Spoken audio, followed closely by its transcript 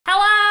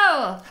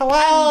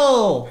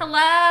Hello! Hello!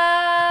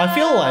 I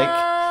feel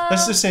like,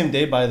 this is the same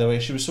day by the way,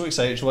 she was so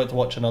excited she wanted to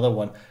watch another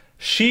one.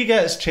 She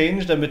gets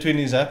changed in between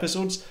these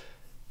episodes,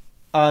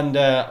 and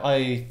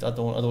I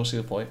don't see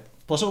the point.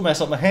 Plus it'll mess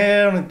up my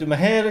hair, and do my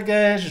hair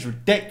again, it's just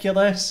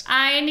ridiculous.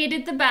 I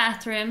needed the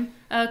bathroom,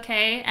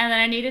 okay, and then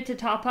I needed to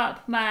top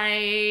up my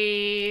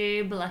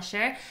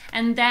blusher,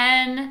 and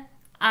then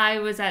I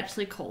was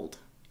actually cold.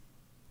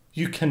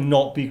 You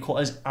cannot be cold.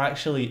 It's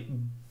actually...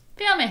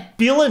 Feel me.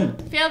 Feeling.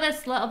 Feel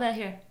this little bit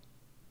here.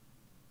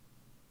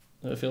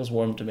 It feels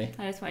warm to me.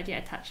 I just wanted you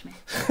to touch me.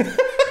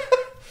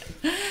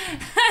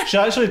 She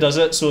actually does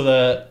it so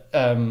that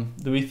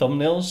the wee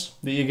thumbnails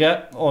that you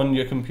get on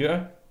your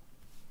computer,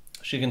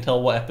 she can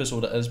tell what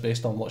episode it is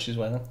based on what she's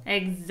wearing.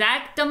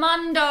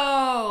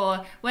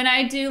 Exactamundo! When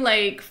I do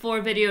like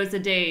 4 videos a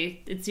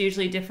day, it's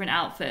usually different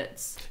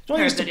outfits. You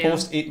know I used to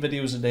post 8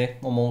 videos a day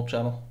on my old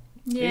channel?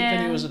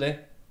 Yeah. 8 videos a day.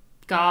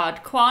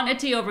 God,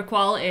 quantity over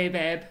quality,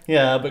 babe.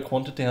 Yeah, but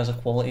quantity has a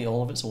quality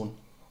all of its own.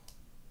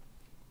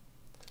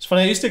 It's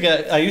funny, I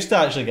used to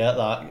actually get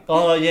that.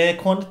 Oh yeah,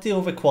 quantity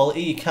over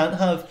quality. You can't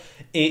have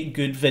 8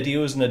 good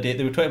videos in a day.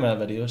 They were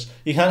 20-minute videos.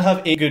 You can't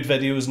have 8 good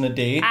videos in a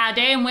day. I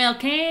damn well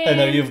can. And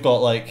now you've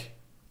got like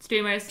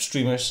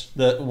streamers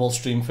that will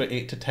stream for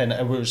 8 to 10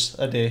 hours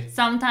a day.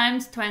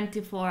 Sometimes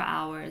 24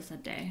 hours a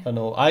day. I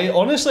know.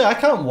 I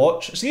can't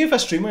watch. See if a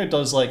streamer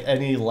does like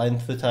any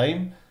length of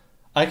time,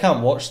 I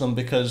can't watch them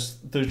because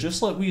they're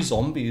just like wee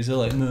zombies. They're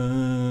like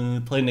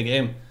playing the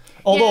game.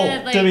 Although,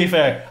 yeah, like, to be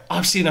fair,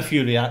 I've seen a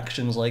few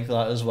reactions like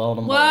that as well.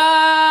 And I'm whoa!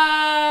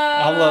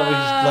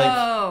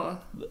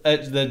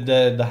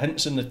 the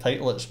hints in the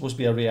title, it's supposed to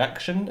be a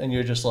reaction, and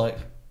you're just like...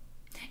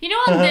 You know,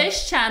 on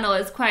this channel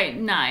it's quite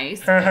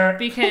nice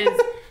because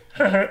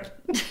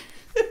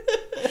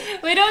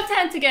we don't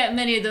tend to get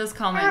many of those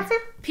comments.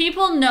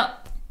 People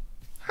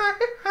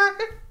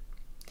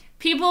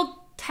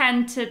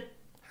tend to...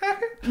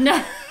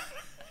 No,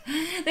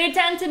 they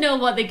tend to know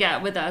what they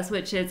get with us,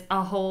 which is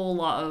a whole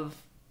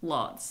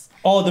lots.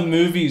 Oh, the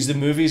movies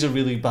are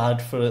really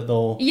bad for it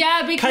though.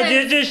 Yeah, because... Can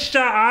you just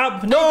shut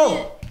up?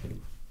 No!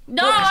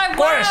 No, I Go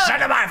to won't!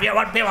 cinema if you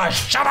want people to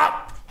shut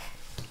up!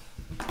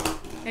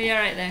 Are you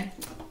alright there?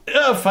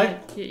 Yeah, fine.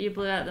 You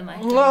blew out the mic.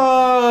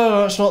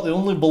 No, that's not the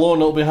only blowing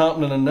that'll be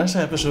happening in this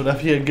episode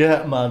if you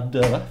get my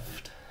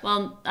drift.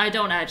 Well, I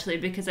don't actually,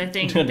 because I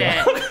think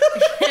that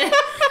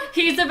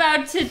he's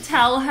about to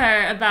tell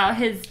her about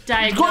his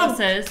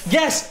diagnosis.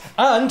 Yes,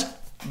 and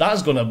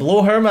that's gonna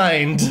blow her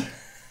mind.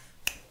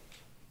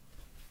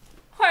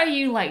 What are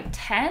you, like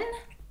 10?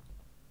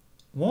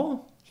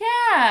 What?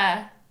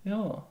 Yeah.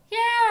 Yeah.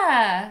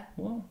 Yeah.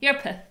 What? You're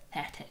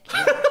pathetic.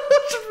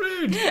 That's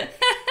rude.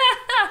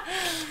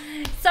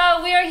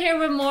 So we are here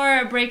with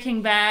more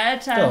Breaking Bad.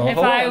 If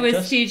I was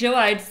Steejo,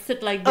 I'd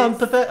sit like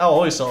this. I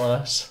always saw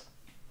this.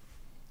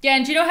 Yeah,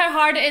 and do you know how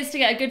hard it is to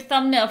get a good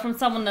thumbnail from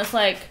someone that's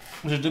like...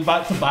 We should do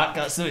back to back,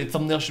 that's the way the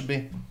thumbnail should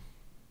be.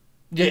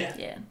 Yeah.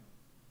 Yeah.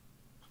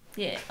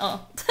 Yeah.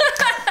 Oh.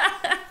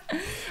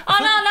 Oh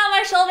no,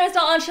 my shoulder's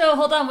not on show.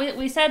 Hold on,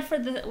 we said for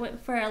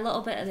a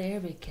little bit of there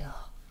we go.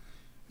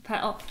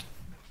 Pat up.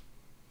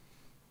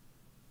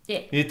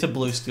 Yeah. You need to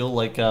blue steel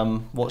like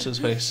what's his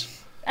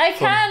face? I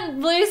can't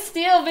blue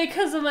steel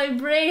because of my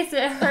brace.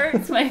 It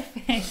hurts my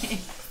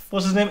face.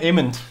 What's his name?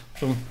 Eamon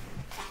from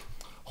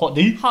Hot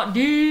D. Hot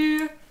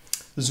D.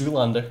 The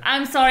Zoolander.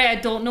 I'm sorry, I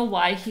don't know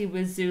why he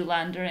was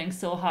Zoolandering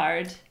so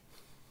hard.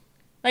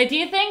 Like, do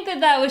you think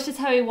that was just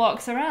how he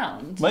walks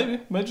around?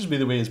 Might just be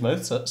the way his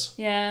mouth sits.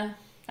 Yeah,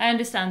 I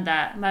understand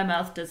that. My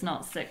mouth does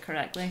not sit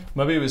correctly.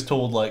 Maybe he was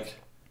told, like,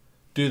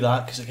 do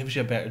that because it gives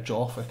you a better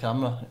jaw for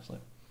camera. It's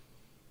like...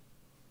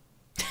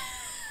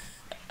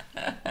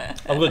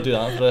 I'm going to do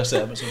that for the rest of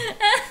the episode.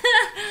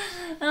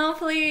 Oh,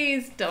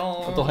 please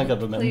don't. I don't think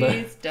I'd remember.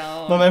 Please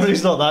don't. My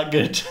memory's not that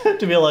good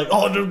to be like,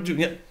 oh, don't do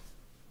it.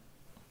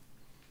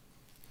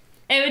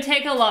 It would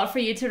take a lot for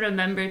you to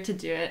remember to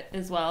do it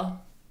as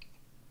well.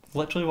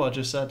 Literally what I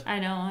just said. I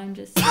know, I'm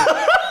just... I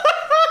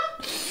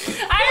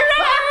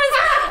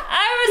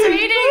was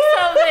reading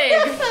something.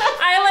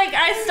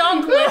 I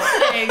stopped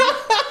listening.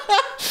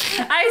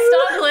 I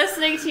stopped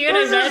listening to you and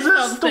I read something.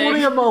 This is the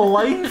story of my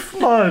life,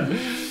 man.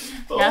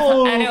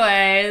 Oh.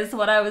 Anyways,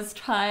 what I was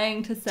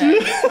trying to say.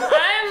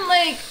 I'm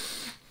like...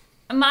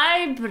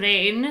 My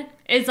brain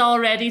is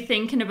already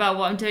thinking about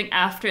what I'm doing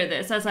after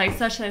this. I was like,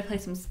 so should I play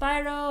some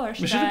Spyro or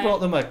should I... We should have brought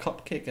them a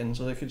cupcake in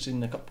so they could see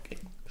the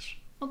cupcakes.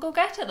 Well, go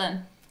get it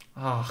then.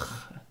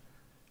 Ah,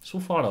 so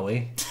far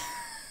away.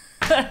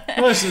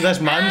 this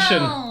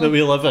mansion that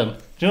we live in.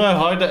 Do you know how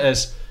hard it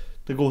is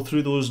to go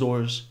through those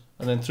doors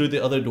and then through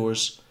the other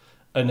doors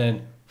and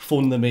then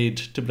phone the maid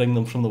to bring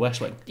them from the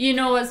West Wing? You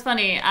know what's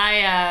funny?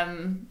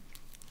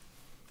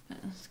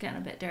 It's getting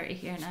a bit dirty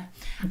here now.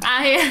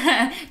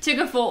 I took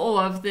a photo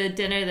of the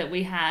dinner that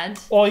we had.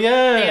 Oh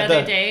yeah, the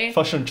other day.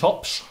 Fish and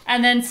chops.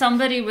 And then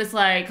somebody was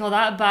like, "Oh,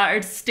 that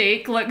battered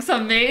steak looks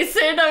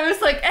amazing." I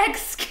was like,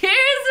 "Excuse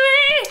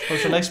me."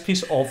 There's a nice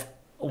piece of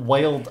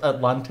wild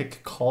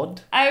Atlantic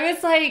cod. I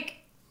was like,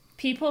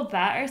 "People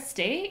batter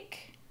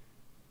steak?"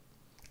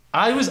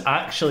 I was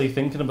actually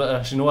thinking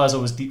about this, as I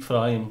was deep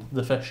frying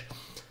the fish.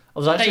 I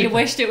was actually That you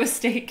wished it was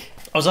steak.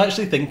 I was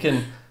actually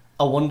thinking,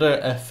 I wonder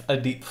if a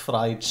deep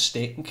fried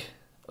steak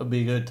would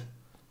be good.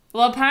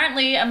 Well,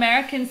 apparently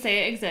Americans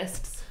say it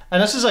exists.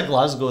 And this is a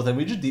Glasgow thing.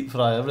 We just deep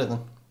fry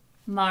everything.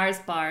 Mars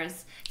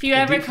bars. If you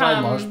ever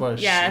come, Mars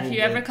bars, yeah, so if you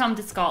ever come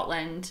to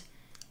Scotland,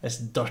 it's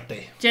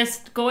dirty.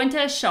 just go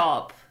into a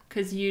shop,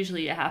 because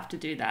usually you have to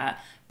do that.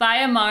 Buy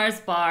a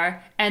Mars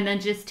bar and then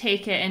just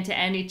take it into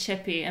any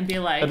chippy and be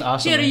like,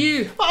 here are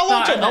you. A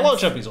lot of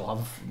chippies will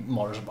have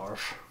Mars bars.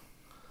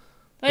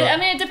 But, I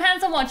mean, it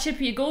depends on what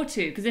chippy you go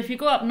to, because if you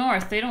go up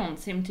north, they don't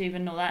seem to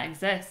even know that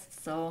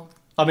exists, so...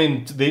 I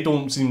mean, they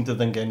don't seem to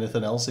think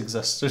anything else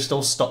exists. They're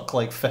still stuck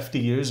like 50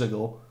 years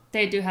ago.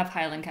 They do have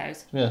Highland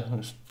cows. Yeah,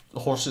 there's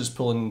horses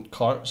pulling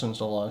carts and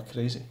all that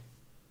crazy.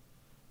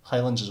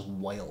 Highlands is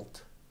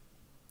wild.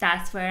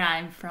 That's where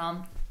I'm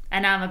from,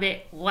 and I'm a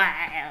bit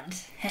wild.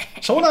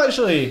 Someone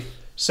actually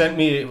sent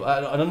me an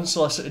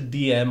unsolicited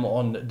DM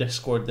on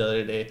Discord the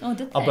other day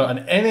about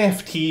an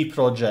NFT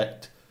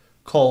project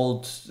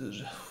called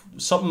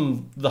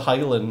something The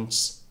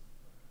Highlands,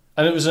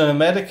 and it was an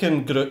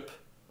American group,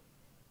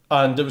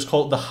 and it was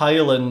called The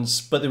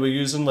Highlands, but they were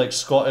using like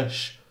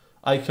Scottish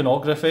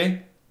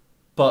iconography,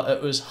 but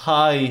it was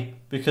high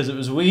because it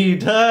was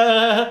weed.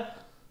 And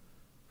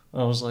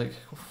I was like,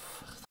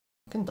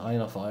 I can die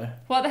in a fire.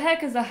 What the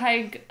heck is a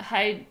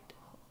high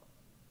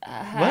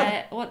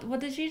what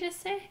did you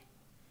just say?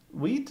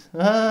 Weed?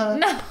 No.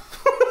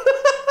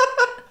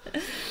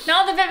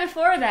 Not the bit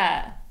before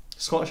that.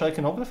 Scottish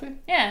iconography?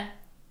 Yeah.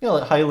 Yeah,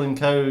 like Highland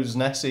cows,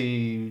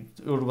 Nessie,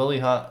 Willie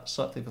hats,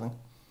 that type of thing.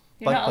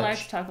 You're not allowed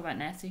to talk about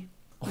Nessie.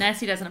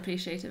 Nessie doesn't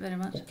appreciate it very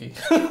much. Okay.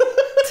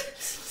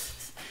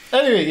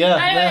 Anyway, yeah.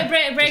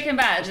 Anyway, Breaking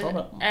Bad.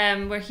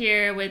 We're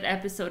here with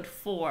episode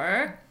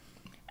 4,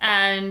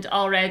 and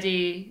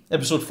already...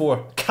 Episode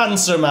 4,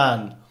 Cancer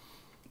Man.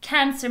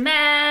 Cancer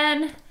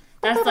Man.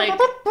 That's like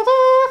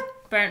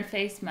burnt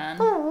face man.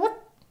 Someone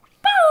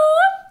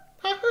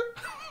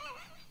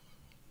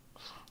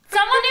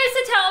needs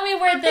to tell me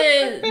where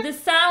the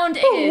sound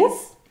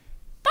is.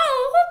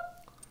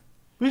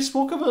 We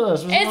spoke about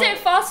this. Is it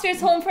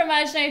Foster's Home for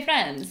Imaginary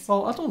Friends?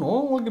 Well, I don't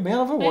know. Look at me. I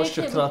never watched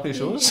your crappy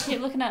shows. You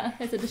keep looking at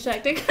it. Is it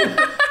distracting?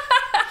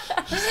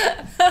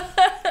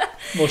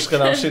 Most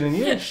skin I've seen in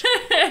years.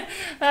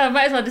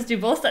 Might as well just do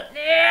both.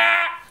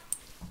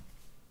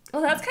 Oh,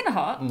 that's kind of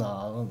hot.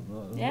 Nah.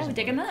 Yeah, we're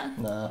digging that.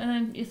 Nah. And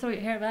then you throw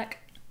your hair back.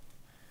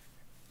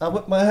 I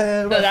whip my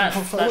hair back.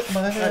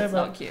 That's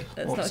not cute.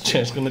 That's not cute.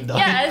 Jen's gonna die.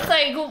 Yeah, it's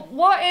like,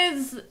 what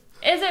is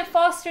it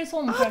Foster's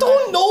Home? I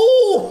don't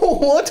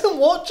know. I didn't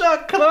watch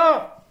that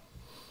crap.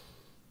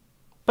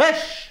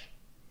 Fish.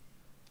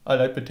 I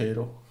like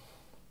potato.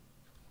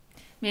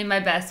 Me and my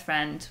best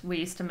friend, we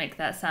used to make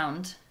that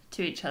sound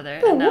to each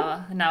other, and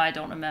now I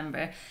don't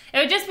remember. It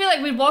would just be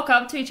like we'd walk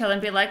up to each other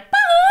and be like,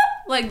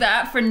 like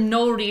that for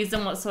no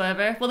reason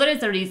whatsoever. Well, there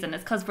is a reason.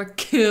 It's because we're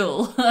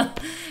cool.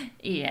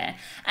 Yeah.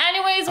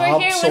 Anyways, we're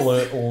here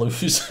with... Absolute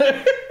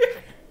loser.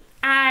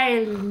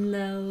 I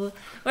know.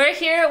 We're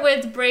here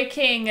with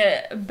Breaking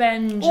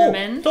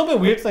Benjamin. Oh, talk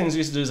about weird things I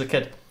used to do as a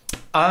kid.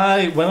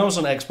 When I was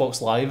on Xbox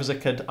Live as a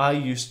kid, I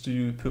used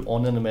to put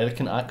on an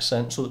American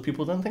accent so that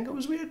people didn't think it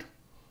was weird.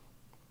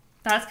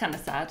 That's kind of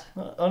sad.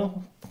 I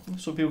know,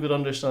 so people could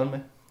understand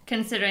me.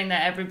 Considering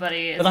that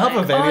everybody is and I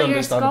have a very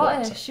understandable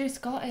accent. You're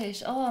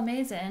Scottish. Oh,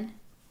 amazing.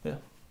 Yeah.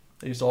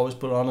 I used to always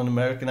put on an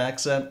American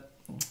accent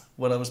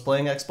when I was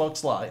playing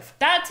Xbox Live.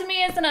 That to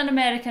me isn't an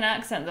American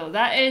accent though.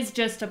 That is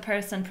just a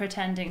person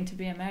pretending to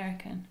be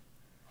American.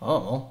 I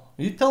don't know.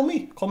 You tell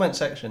me. Comment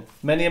section.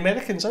 Many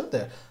Americans out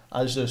there,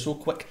 as they're so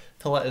quick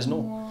to let us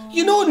know. Aww.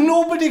 You know,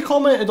 nobody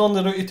commented on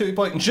the Rooty Tooty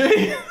Point and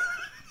Shay. I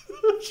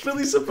was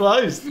really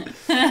surprised.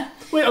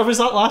 Wait, or was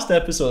that last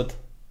episode?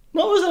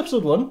 No, it was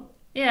episode 1.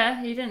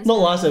 Yeah, you didn't. Not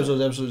last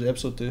episode,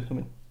 episode 2. I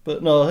mean,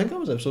 but no, I think it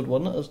was episode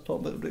 1 that I was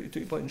talking about Rooty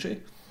Tooty Point and Shay.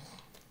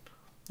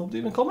 Nobody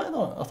even commented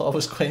on it. I thought it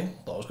was quite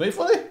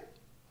funny.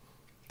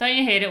 Don't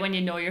you hate it when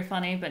you know you're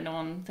funny, but no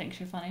one thinks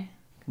you're funny?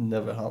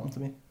 Never happened to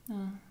me.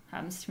 Oh,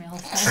 happens to me all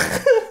the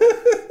time.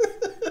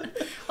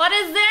 What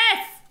is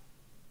this?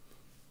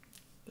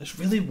 It's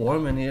really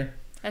warm in here.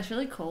 It's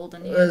really cold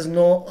in here. It's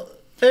not.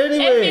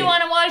 Anyway. If you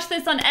want to watch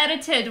this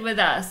unedited with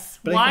us,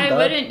 why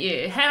wouldn't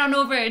you? Head on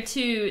over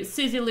to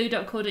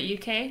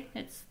susylou.co.uk.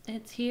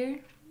 It's here.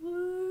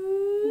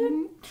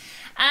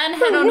 And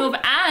head on over,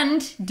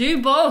 and do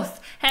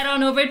both. Head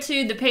on over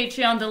to the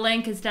Patreon. The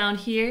link is down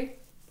here.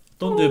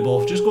 Don't do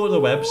both. Just go to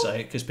the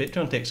website, because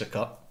Patreon takes a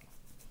cut.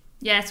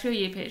 Yeah, screw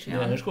you, Patreon.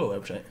 Yeah, just go to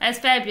the website. It's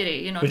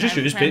February, you know. We just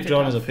use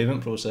Patreon as a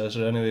payment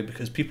processor anyway,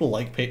 because people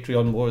like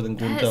Patreon more than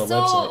going to a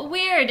website. It's so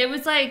weird. It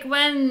was like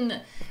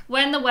when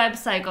the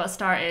website got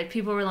started,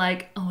 people were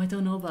like, oh, I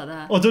don't know about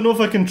that. I don't know if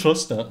I can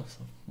trust that.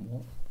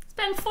 What? It's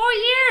been 4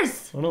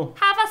 years. I know.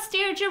 Have I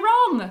steered you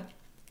wrong?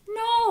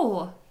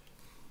 No.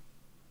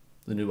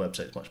 The new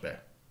website's much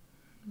better.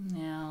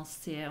 Yeah, I'll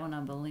see it when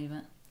I believe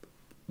it.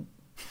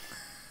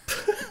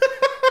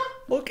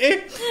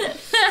 Okay.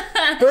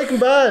 Breaking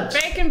Bad.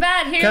 Breaking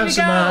Bad, here Can't we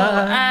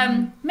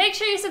survive. go. Make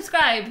sure you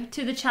subscribe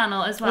to the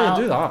channel as well.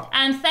 do that.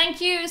 And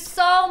thank you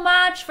so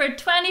much for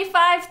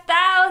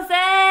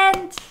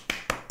 25,000.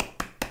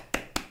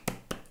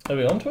 Are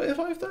we on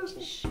 25,000?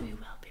 We will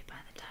be by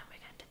the time we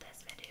get to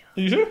this video.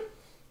 Are you sure?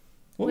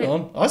 Hold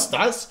on. That's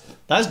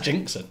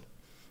jinxing.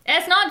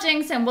 It's not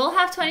jinxing. We'll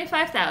have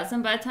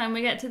 25,000 by the time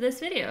we get to this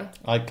video.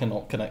 I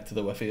cannot connect to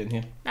the Wi-Fi in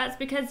here. That's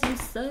because you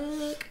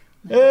suck.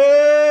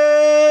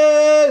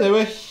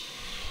 Anyway.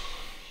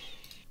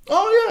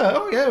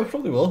 Oh yeah, we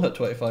probably will hit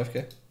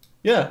 25k.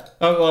 Yeah.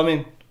 Well, I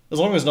mean, as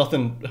long as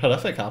nothing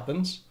horrific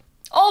happens.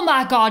 Oh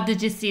my god,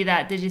 did you see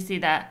that? Did you see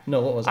that? No,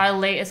 what was it? Our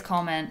latest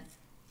comment.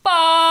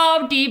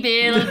 Bob D.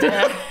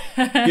 Builder.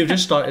 You've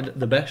just started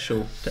the best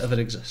show to ever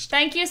exist.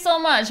 Thank you so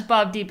much,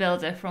 Bob D.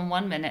 Builder, from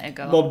 1 minute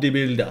ago. Bob the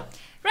Builder.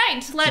 Right,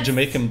 It's a let's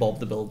Jamaican Bob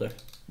the Builder.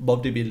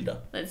 Bob the Builder.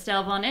 let's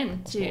delve on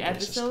in to not racist.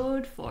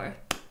 episode 4.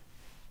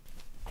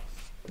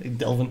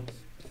 Delvin.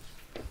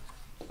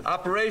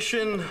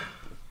 Operation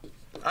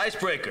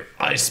Icebreaker.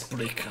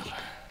 Icebreaker.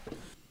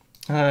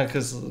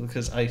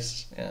 Because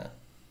ice, yeah.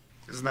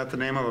 Isn't that the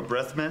name of a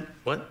breath mint?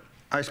 What?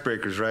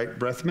 Icebreakers, right?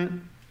 Breath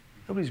mint?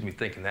 Nobody's gonna be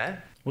thinking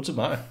that. What's it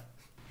matter?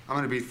 I'm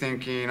gonna be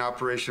thinking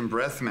Operation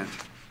Breath Mint.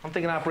 I'm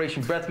thinking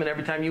Operation Breathman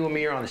every time you and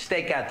me are on a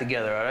stakeout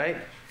together, all right?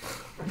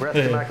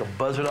 Breathman like a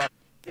buzzard off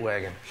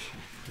wagon.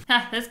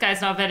 Ha, this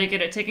guy's not very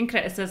good at taking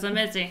criticism,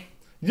 is he?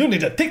 You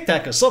need a Tic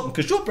Tac or something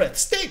because your breath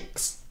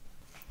stinks.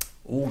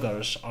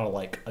 Ogres are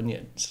like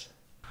onions.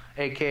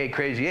 AKA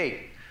Crazy 8.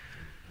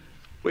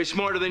 Way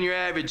smarter than your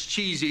average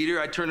cheese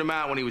eater. I turned him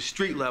out when he was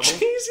street level.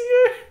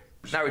 Easier.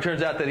 Now it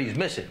turns out that he's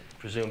missing,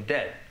 presumed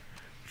dead.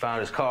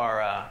 Found his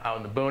car out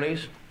in the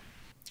boonies.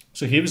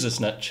 So he was a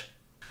snitch.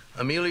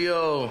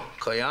 Emilio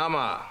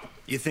Clayama.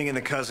 You thinking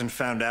the cousin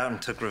found out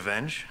and took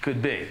revenge?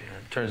 Could be.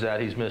 Turns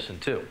out he's missing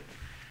too.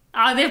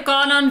 Oh, they've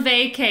gone on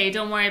vacay,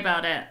 don't worry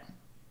about it.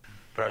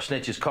 But our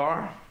snitch's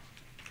car,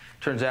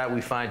 turns out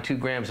we find 2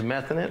 grams of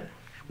meth in it.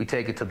 We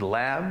take it to the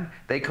lab.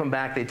 They come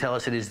back, they tell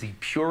us it is the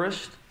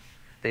purest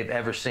they've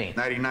ever seen.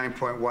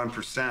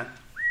 99.1%.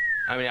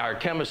 I mean, our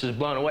chemist is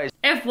blown away.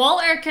 If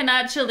Walter can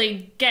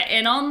actually get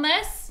in on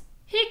this,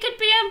 he could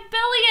be a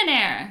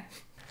billionaire.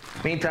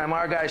 Meantime,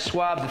 our guy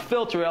swabbed the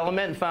filter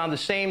element and found the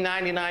same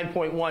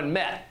 99.1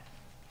 meth.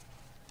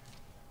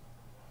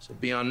 So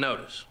be on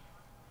notice.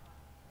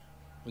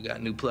 We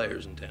got new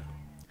players in town.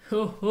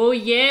 Oh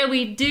yeah,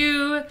 we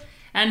do.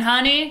 And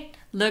honey,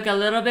 look a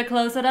little bit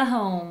closer to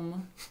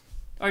home.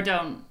 Or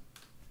don't.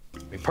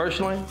 Me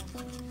personally,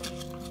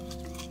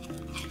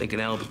 thinking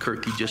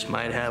Albuquerque just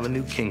might have a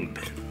new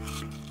kingpin.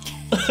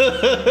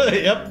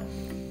 Yep.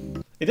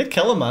 He did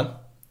kill a man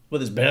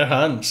with his bare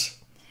hands.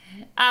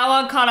 I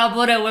want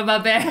Karabuda with my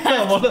bare hands.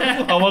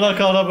 I want to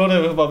call up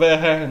with my bare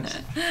hands.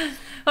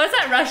 What's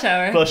that, Rush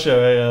Hour? Rush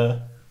Hour, yeah.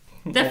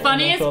 The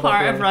funniest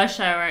part of Rush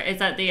Hour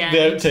is at the end. The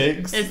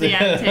outtakes. Is the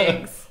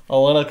outtakes. I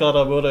want to call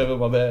up with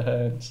my bare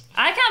hands.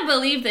 I can't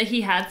believe that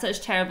he had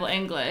such terrible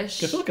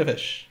English.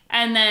 Gefish.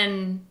 And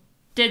then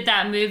did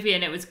that movie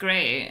and it was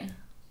great.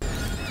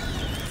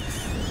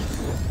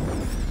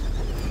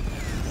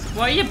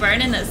 What are you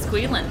burning that's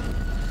squealing?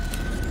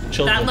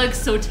 Children. That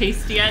looks so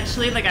tasty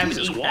actually, like I would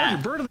eat Wall, that.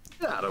 you're burning the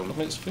shit out of him.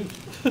 Makes food.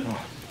 I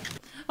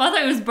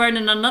thought it was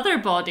burning another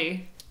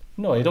body.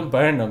 No, you don't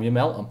burn them, you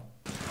melt them.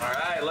 All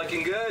right,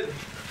 looking good.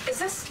 Is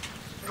this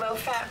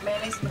low-fat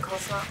mayonnaise in the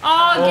coleslaw?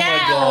 Oh, Oh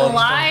get my God, a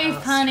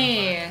life,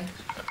 honey.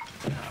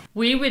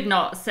 We would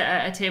not sit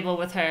at a table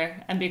with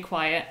her and be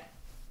quiet.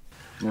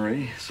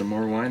 Marie, some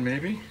more wine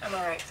maybe? I'm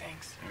all right,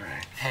 thanks. All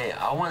right. Hey,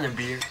 I want a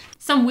beer.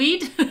 Some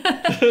weed?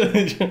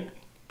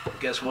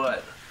 Guess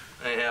what?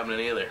 I ain't having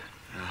it either.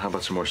 How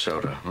about some more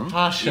soda? Hmm?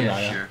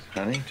 Shania. sure.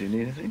 Honey, do you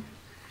need anything?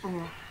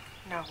 No,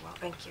 well,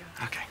 thank you.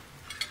 Okay.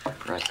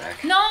 Right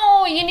back.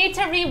 No, you need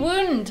to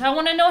rewound. I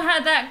want to know how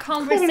that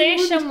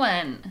conversation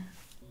went.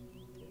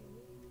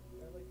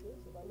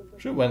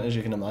 Sure it went as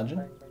you can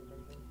imagine.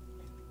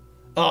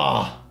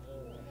 Ah,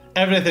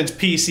 everything's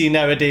PC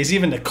nowadays.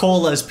 Even the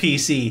cola's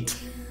PC.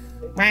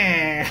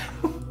 I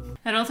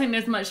don't think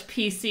there's much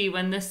PC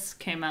when this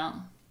came out.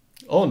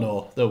 Oh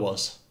no, there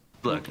was.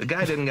 Look, the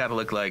guy didn't got to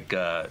look like,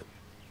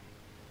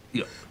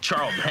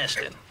 Charlton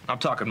Heston. I'm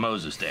talking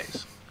Moses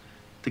days.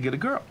 To get a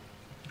girl,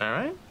 all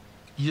right?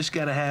 You just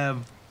got to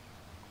have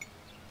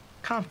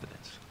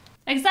confidence.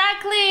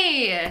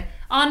 Exactly.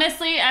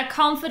 Honestly, a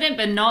confident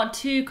but not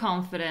too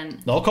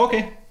confident. Not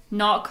cocky.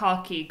 Not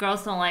cocky.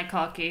 Girls don't like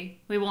cocky.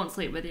 We won't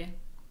sleep with you.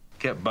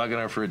 Kept bugging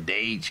her for a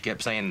date. She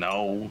kept saying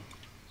no.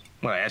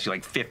 Well, I asked you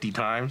like 50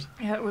 times.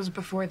 Yeah, it was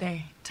before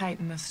they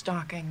tightened the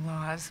stalking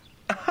laws.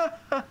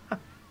 I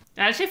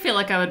actually feel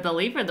like I would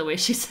believe her the way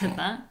she said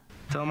that.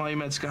 Tell him how you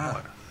met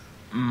Skylar.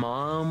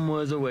 Mom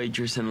was a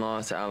waitress in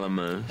Los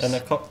Alamos. In a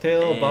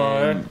cocktail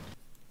bar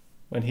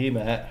when he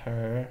met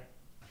her.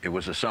 It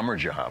was a summer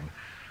job,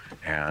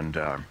 and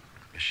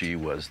she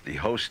was the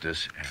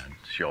hostess, and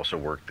she also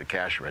worked the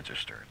cash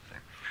register.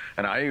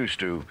 And I used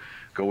to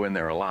go in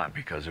there a lot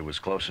because it was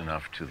close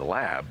enough to the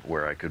lab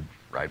where I could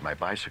ride my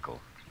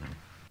bicycle.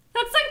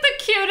 That's like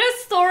the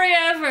story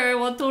ever.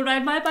 Want to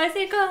ride my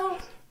bicycle?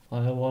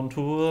 I want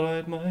to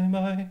ride my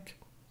bike.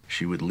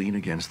 She would lean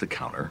against the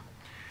counter,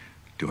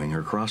 doing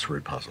her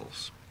crossword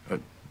puzzles, but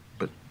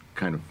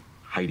kind of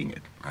hiding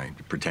it, right?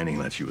 Pretending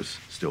that she was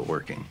still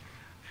working.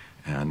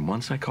 And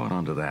once I caught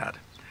on to that,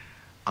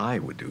 I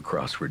would do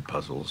crossword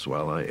puzzles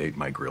while I ate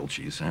my grilled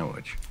cheese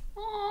sandwich.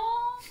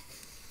 Aww.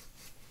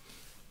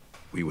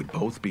 We would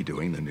both be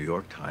doing the New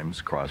York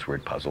Times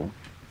crossword puzzle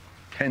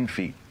 10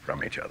 feet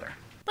from each other.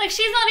 Like,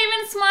 she's not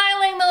even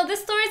smiling, though.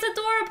 This story's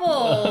adorable.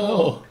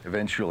 Oh.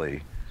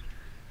 Eventually,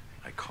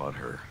 I caught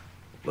her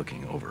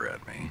looking over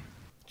at me.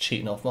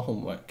 Cheating off my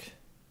homework.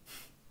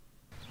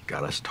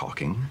 Got us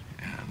talking,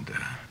 and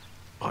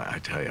well, I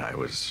tell you, I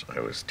was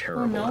Oh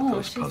terrible at no,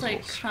 those she's puzzles.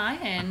 like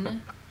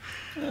crying.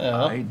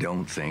 Yeah. I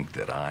don't think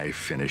that I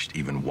finished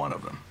even one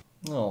of them.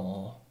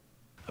 Oh.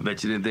 I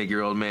bet you didn't think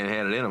your old man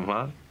had it in him,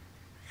 huh?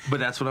 But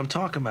that's what I'm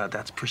talking about.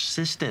 That's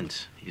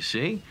persistence, you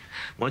see?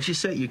 Once you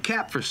set your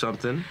cap for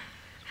something,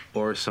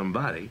 or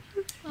somebody,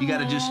 you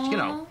gotta just, you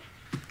know.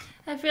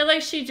 I feel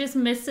like she just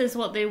misses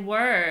what they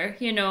were,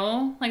 you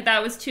know? Like,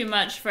 that was too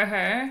much for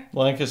her.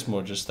 Well, I think it's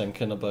more just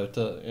thinking about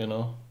it, you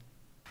know?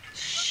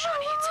 Shh,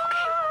 honey, it's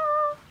okay.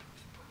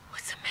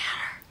 What's the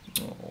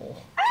matter? Oh.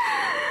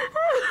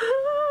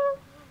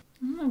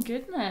 Oh my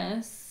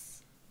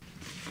goodness.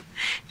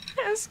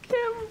 Ask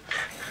him.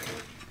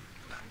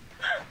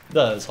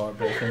 That is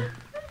heartbreaking.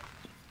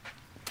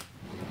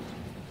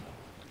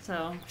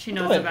 So, she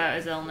knows Right. about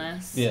his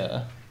illness.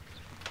 Yeah.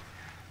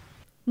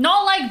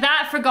 Not like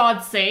that, for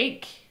God's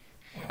sake.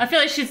 I feel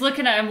like she's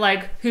looking at him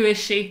like, who is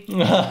she?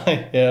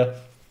 Yeah.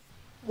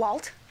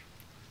 Walt?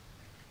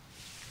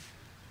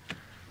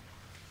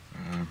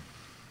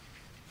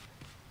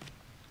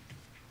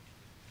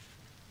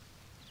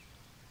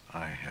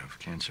 I have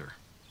cancer.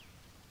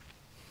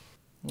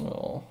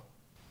 Oh.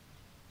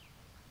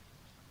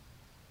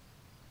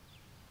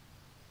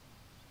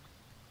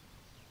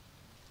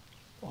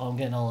 Oh, I'm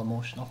getting all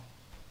emotional.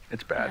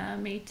 It's bad. Yeah,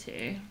 me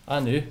too. I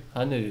knew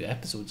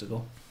episodes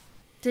ago.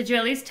 Did you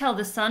at least tell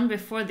the son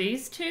before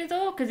these two,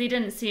 though? Because he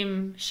didn't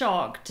seem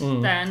shocked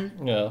then.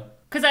 Yeah.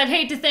 Because I'd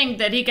hate to think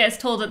that he gets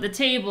told at the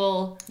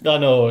table, I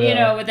know, yeah. you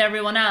know, with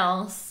everyone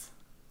else.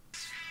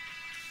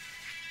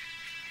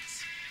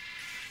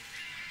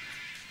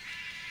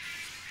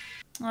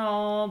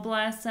 Oh,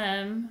 bless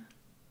him.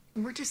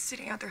 We're just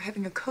sitting out there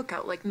having a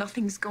cookout like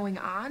nothing's going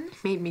on.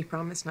 Made me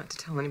promise not to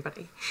tell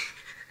anybody.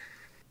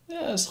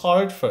 Yeah, it's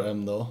hard for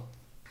him, though.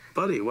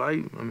 Buddy, why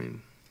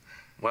wouldn't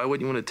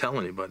you want to tell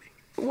anybody?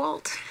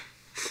 Walt,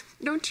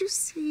 don't you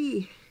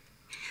see?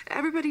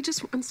 Everybody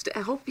just wants to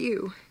help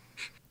you.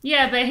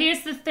 Yeah, but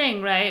here's the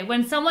thing, right?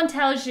 When someone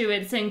tells you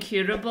it's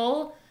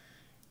incurable,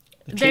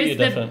 They treat you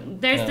there's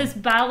different. this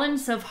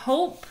balance of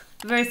hope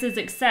versus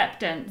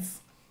acceptance.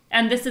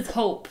 And this is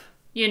hope,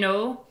 you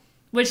know,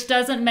 which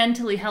doesn't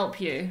mentally help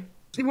you.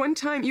 One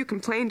time you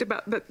complained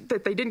about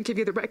that they didn't give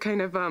you the right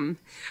kind of,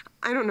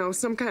 I don't know,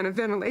 some kind of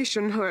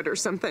ventilation hood or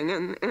something,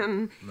 and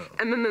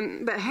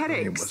then the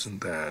headaches. It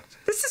wasn't that.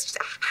 This is,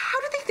 how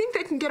do they think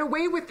they can get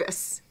away with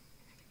this?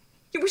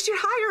 We should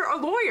hire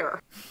a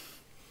lawyer.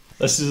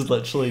 This is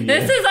literally you. I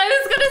was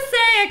gonna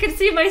say, I could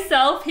see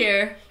myself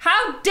here.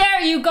 How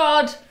dare you,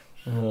 God!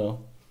 Oh.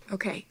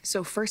 Okay,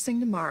 so first thing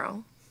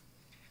tomorrow,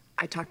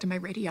 I talk to my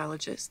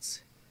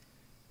radiologists.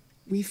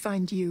 We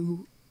find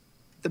you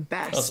the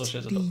best, That's what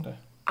she's a the doctor.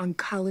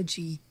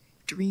 oncology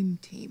dream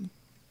team.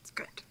 It's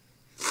good.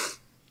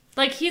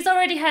 Like, he's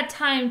already had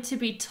time to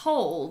be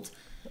told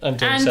And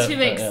to and accept.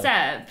 to it,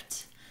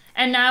 accept.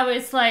 And now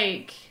it's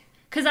like,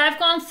 because I've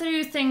gone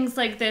through things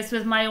like this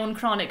with my own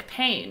chronic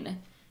pain,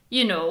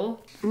 you know,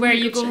 where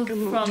you go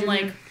from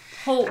like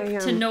hope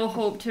to no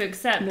hope to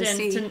acceptance.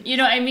 To, you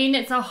know what I mean?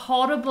 It's a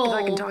horrible,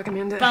 I can talk him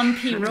into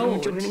bumpy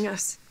joining road.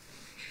 us.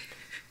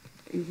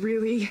 I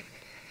really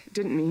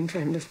didn't mean for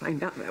him to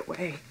find out that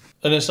way.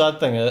 And the sad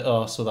thing is,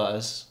 so that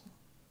is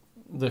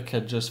the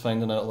kid just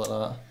finding out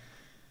like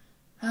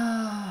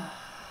that.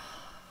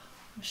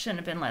 Shouldn't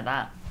have been like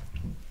that.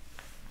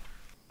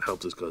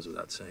 Help just goes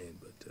without saying,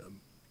 but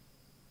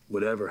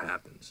whatever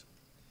happens,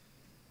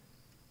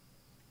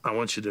 I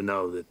want you to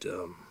know that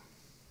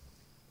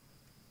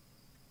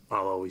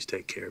I'll always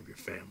take care of your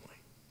family.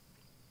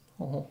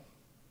 Oh.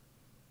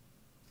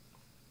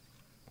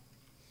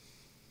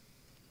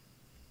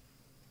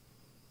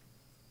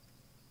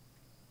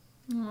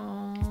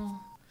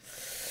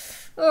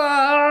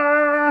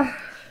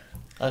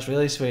 That's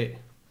really sweet.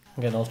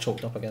 I'm getting all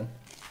choked up again.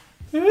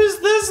 Who is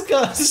this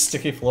guy?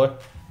 Sticky floor.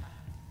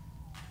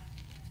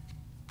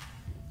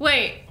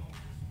 Wait,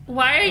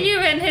 why are you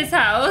in his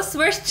house?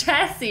 Where's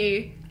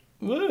Jesse?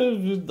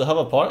 They have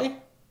a party?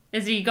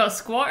 Is he got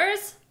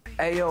squatters?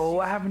 Hey, yo,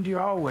 what happened to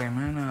your hallway,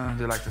 man?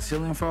 Did, like, the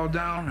ceiling fall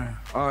down, or?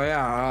 Oh,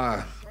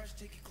 yeah,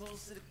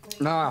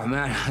 nah,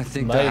 man, I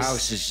think the Nice.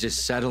 house is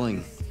just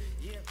settling.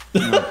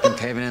 You know, been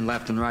caving in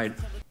left and right.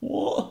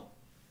 What?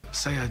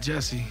 Say,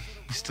 Jesse,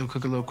 you still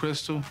cook a little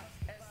crystal?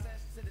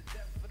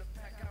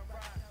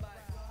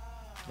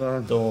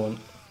 Don't.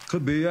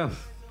 Could be, yeah.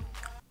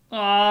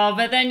 Oh,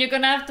 but then you're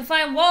gonna have to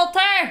find Walter!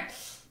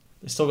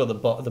 He's still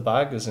got the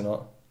bag, is he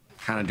not?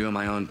 Kind of doing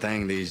my own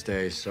thing these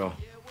days, so.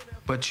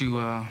 But you,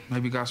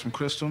 maybe got some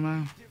crystal,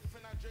 man?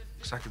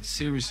 Cause I could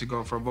seriously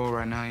go for a bowl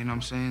right now, you know what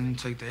I'm saying?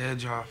 Take the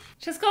edge off.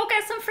 Just go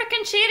get some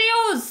freaking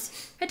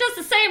Cheerios. It does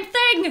the same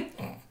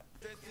thing.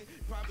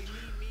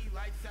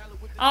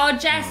 Oh,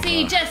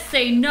 Jesse, just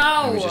say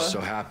no. It just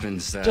so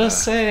happens that.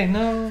 Just say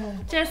no.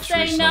 Just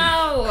say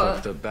no.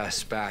 Cooked the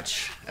best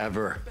batch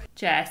ever.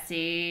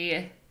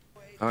 Jesse.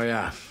 Oh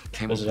yeah,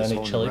 came up Was with it this any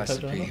whole chili new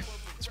powder on recipe. it?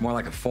 It's more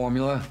like a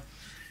formula.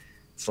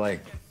 It's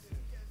like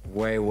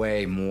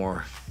way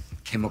more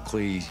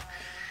chemically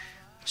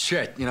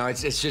shit. You know,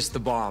 it's just the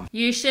bomb.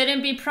 You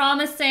shouldn't be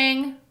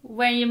promising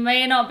when you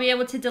may not be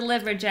able to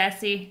deliver,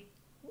 Jesse.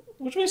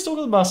 What do you mean, still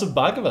got a massive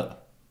bag of it?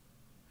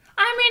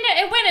 I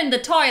mean, it went in the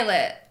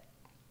toilet.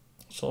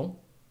 So,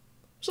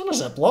 it's on a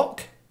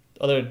Ziploc.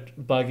 Other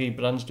baggy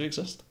brands do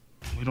exist.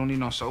 We don't need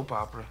no soap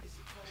opera.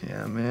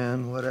 Yeah,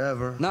 man,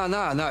 whatever. No,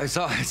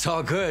 it's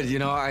all good. You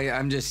know,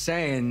 I'm just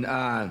saying.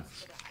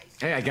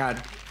 Hey, I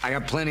got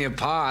plenty of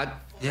pot.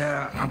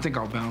 Yeah, I think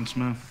I'll bounce,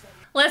 man.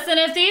 Listen,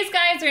 if these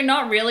guys are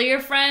not really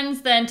your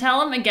friends, then tell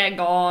them to get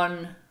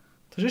gone.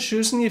 They're just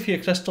using you for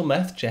your crystal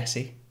meth,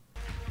 Jesse.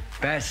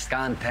 Best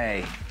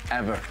Scante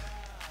ever.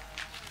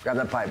 Grab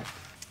that pipe.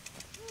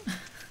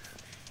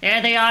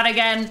 There they are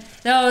again.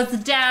 Those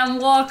damn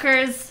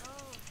walkers.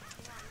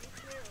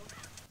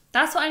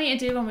 That's what I need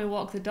to do when we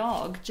walk the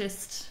dog.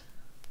 Just...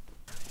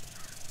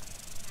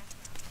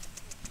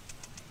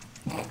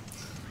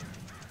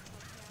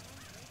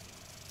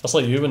 That's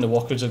like you when the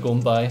walkers are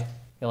going by.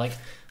 You're like,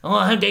 oh,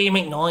 how dare you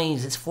make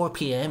noise? It's 4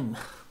 p.m.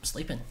 I'm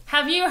sleeping.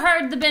 Have you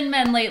heard the bin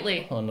men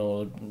lately? Oh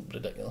no,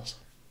 ridiculous.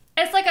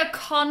 It's like a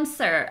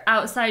concert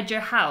outside your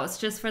house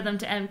just for them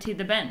to empty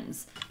the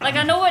bins. Like,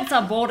 I know it's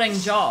a boring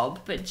job,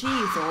 but geez,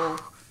 oh.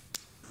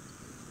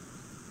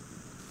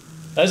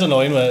 That is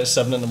annoying when it's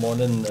 7 in the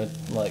morning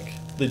and like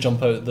they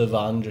jump out the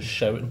van just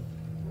shouting.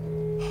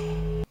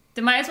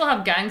 They might as well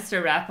have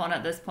gangster rap on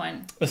at this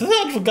point. Is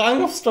that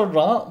gangster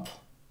rap?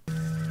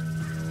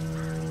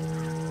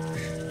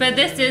 But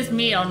this is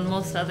me on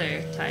most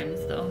other times,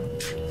 though.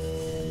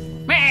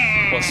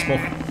 What,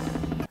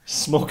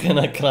 smoking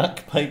a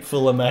crack pipe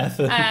full of meth?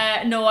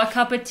 No, a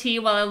cup of tea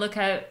while I look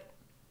out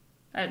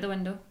the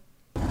window.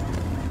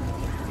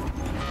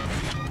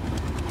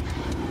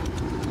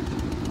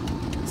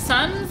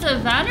 Sons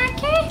of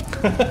Anarchy?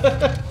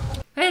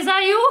 Is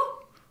that you?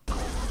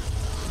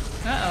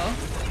 Uh-oh.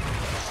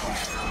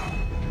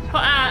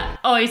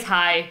 Oh, he's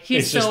high.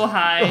 He's so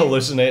high.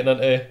 Hallucinating,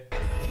 isn't he?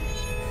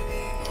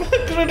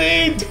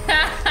 Grenade!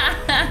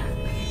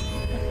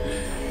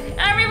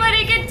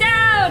 Everybody get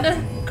down!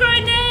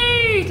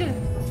 Grenade!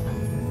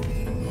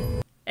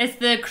 It's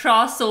the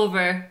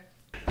crossover.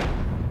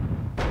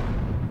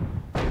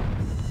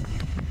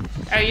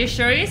 Are you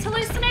sure he's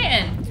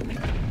hallucinating?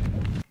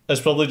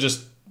 It's probably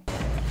just...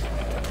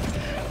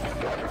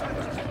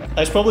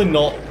 It's probably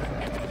not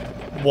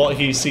what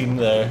he's seen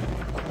there.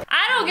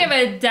 I don't give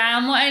a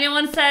damn what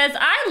anyone says.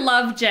 I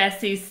love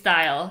Jesse's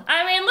style.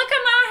 I mean, look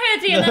at my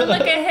hoodie and then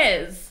look at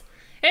his.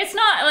 It's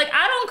not, like,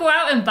 I don't go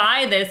out and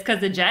buy this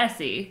because of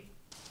Jesse.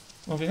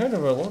 Well, have you heard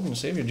of our Lord and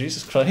Savior,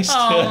 Jesus Christ?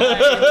 Oh my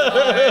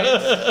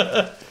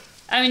Lord.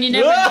 I mean, you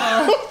never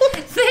know.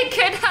 They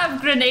could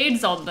have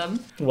grenades on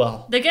them.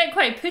 Well. They get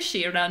quite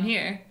pushy around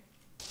here.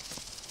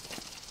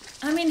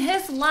 I mean,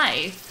 his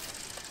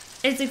life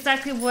is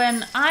exactly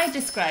when I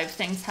describe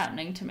things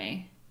happening to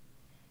me.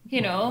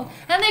 You know?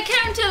 And they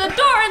came to the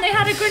door and they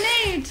had a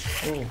grenade.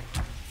 Oh.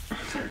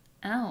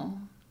 Ow.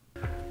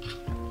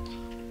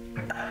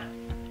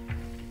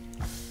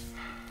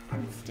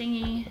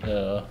 Stingy.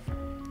 Yeah.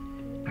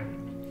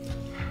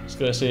 Just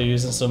gonna say you're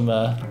using some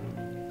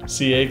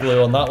CA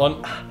glue on that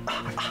one.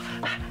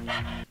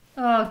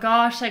 Oh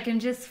gosh, I can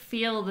just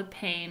feel the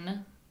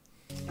pain.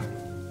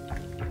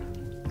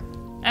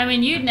 I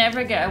mean, you'd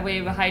never get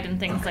away with hiding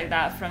things like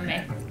that from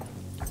me.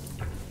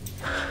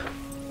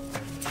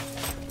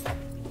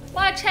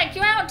 Well, I check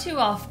you out too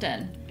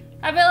often.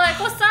 I'd be like,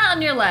 what's that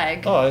on your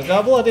leg? Oh, I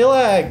got a bloody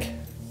leg.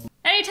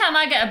 Anytime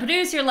I get a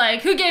bruise, you're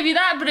like, who gave you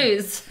that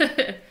bruise?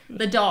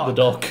 The dog. The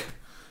dog.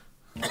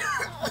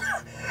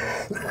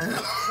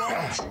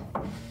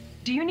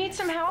 Do you need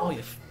some help? Oh,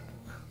 you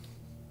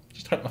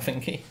just hurt my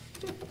fingy.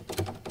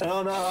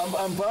 Oh, no,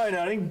 I'm fine,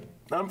 honey.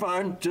 I'm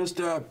fine. Just,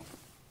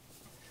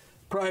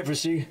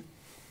 privacy.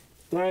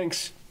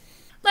 Thanks.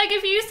 Like,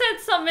 if you said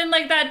something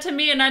like that to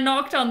me and I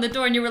knocked on the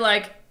door and you were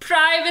like,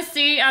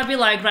 privacy, I'd be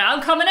like, right,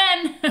 I'm coming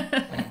in.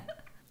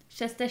 It's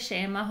just a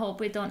shame. I hope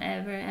we don't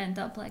ever end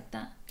up like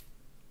that.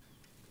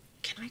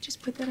 Can I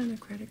just put that on a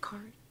credit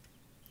card?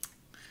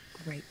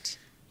 Great.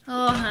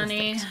 Oh,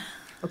 honey. Perfect.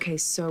 Okay,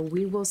 so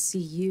we will see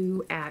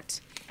you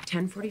at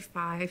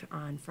 10:45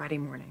 on Friday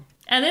morning.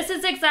 And this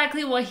is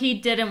exactly what he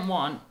didn't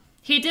want.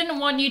 He didn't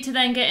want you to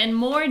then get in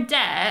more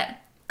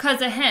debt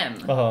because of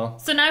him. Uh-huh.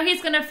 So now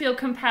he's going to feel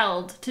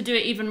compelled to do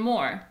it even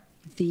more.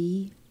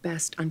 The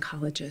best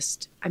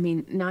oncologist. I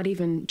mean, not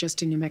even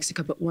just in New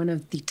Mexico, but one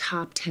of the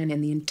top 10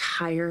 in the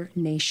entire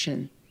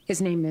nation.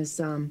 His name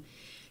is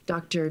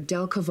Dr.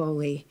 Del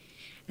Cavoli.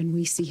 and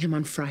we see him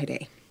on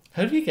Friday.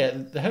 How do you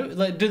get,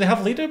 do they have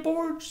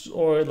leaderboards?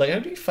 Or, how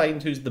do you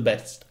find who's the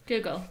best?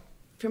 Google.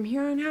 From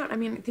here on out, I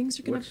mean, things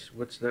are gonna...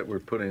 What's that we're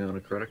putting on a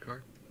credit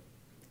card?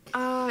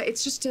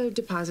 It's just a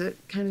deposit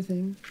kind of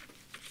thing.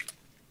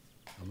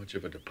 How much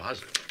of a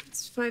deposit?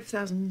 It's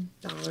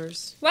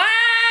 $5,000. What?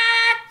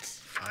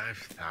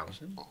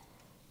 5,000?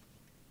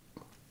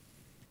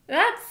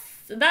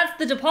 That's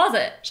the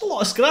deposit. It's a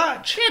lot of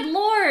scratch. Good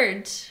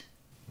lord.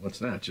 What's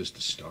that? Just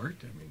a start?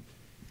 I mean...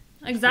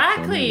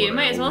 Exactly. You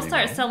might as well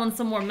start selling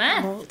some more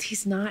meth. Walt,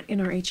 he's not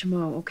in our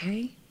HMO,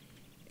 okay?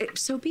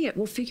 So be it.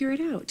 We'll figure it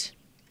out.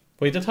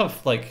 We did have,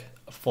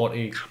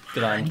 40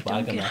 grand bag Don't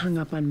in get there. hung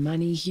up on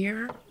money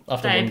here.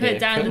 After They one put day. it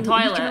down in the We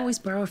toilet. can always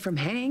borrow from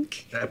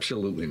Hank.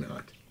 Absolutely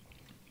not.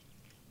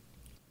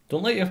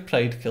 Don't let your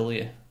pride kill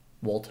you,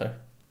 Walter.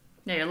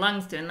 Yeah, your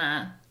lungs doing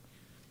that.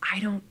 I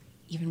don't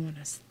even want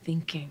us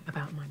thinking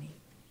about money.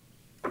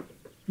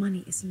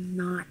 Money is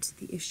not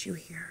the issue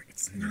here.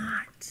 It's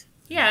not.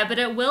 Yeah, but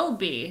it will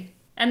be.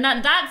 And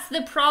that's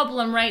the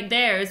problem right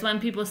there, is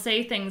when people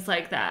say things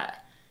like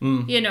that.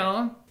 You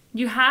know?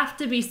 You have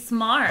to be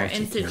smart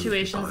in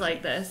situations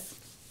like this.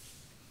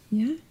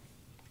 Yeah?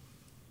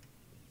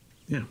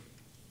 Yeah.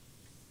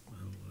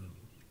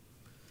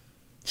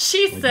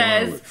 She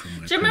says,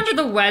 do you remember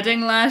the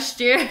wedding last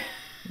year?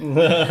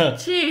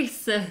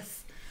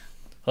 Jesus.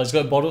 Oh, he's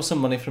got to borrow some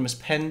money from his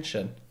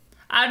pension.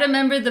 I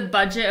remember the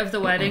budget of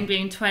the wedding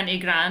being 20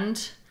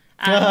 grand.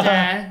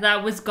 And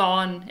that was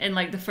gone in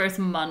the first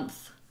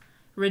month.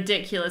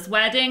 Ridiculous.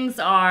 Weddings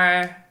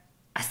are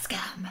a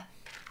scam.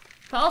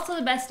 But also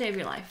the best day of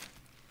your life.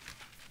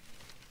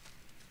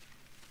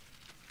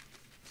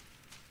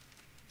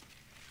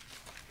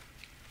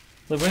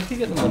 Where did he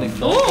get the money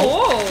from?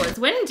 Oh, it's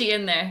windy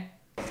in there.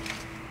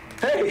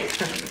 Hey!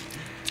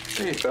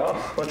 Hey, pal.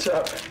 What's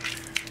up?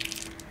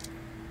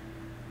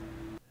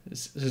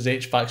 His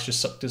HVAC's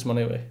just sucked his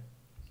money away.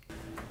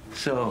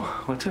 So,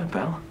 what's up,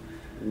 pal?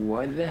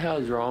 What the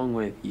hell's wrong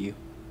with you?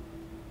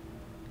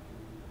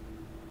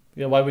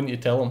 Yeah, why wouldn't you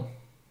tell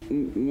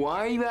him? Why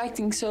are you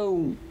acting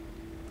so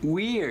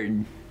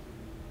weird?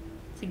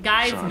 The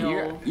guys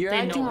know. You're They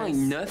acting know like us.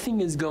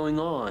 nothing is going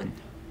on.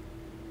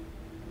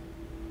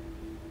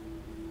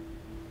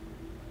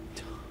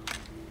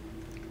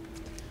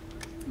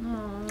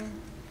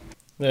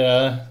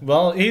 Yeah,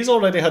 well, he's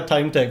already had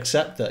time to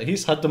accept it.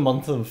 He's had the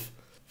month of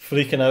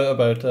freaking out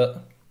about it.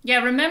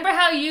 Yeah, remember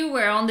how you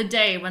were on the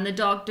day when the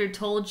doctor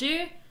told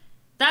you?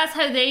 That's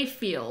how they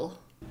feel.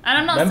 And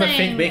I'm not Remember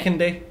saying... fake bacon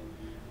day?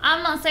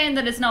 I'm not saying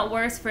that it's not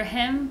worse for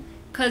him,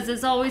 because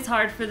it's always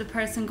hard for the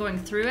person going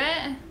through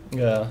it.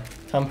 Yeah,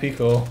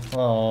 Tampico.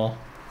 Oh,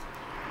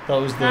 that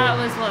was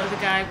what the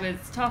guy was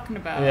talking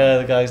about. Yeah,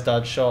 the guy's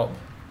dad's shop.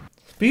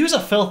 But he was a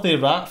filthy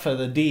rat for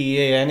the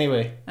DEA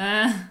anyway.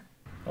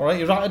 Alright,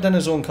 he ratted in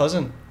his own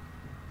cousin.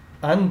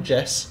 And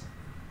Jess.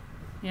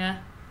 Yeah.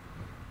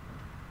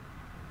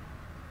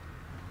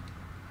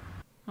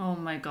 Oh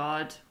my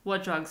god.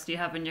 What drugs do you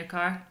have in your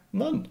car?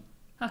 None.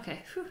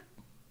 Okay. Whew.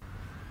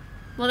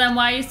 Well then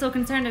why are you so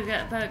concerned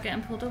about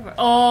getting pulled over?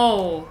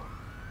 Oh.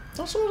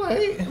 That's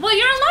alright. Well,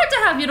 you're allowed to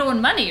have your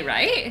own money,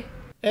 right?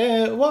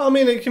 Well, I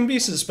mean, it can be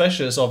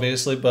suspicious,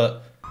 obviously,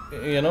 but,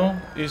 you know,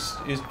 he's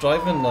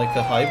driving like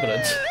a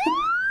hybrid.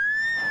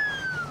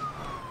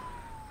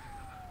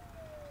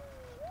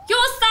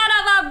 You son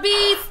of a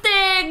bee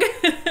sting!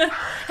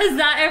 Has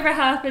that ever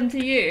happened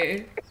to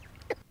you?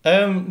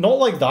 Not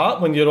like that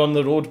when you're on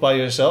the road by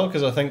yourself,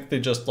 because I think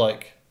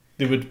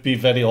they would be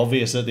very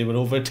obvious that they were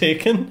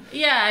overtaken.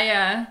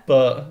 Yeah.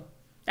 But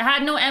I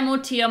had no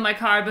MOT on my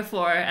car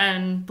before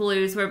and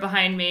blues were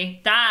behind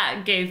me.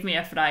 That gave me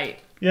a fright.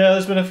 yeah,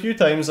 there's been a few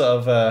times that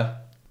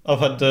I've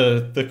had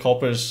the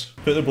coppers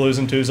put the blues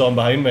and twos on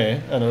behind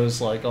me, and I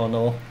was like, oh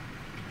no.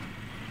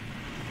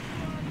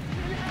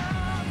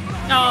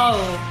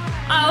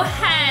 Oh,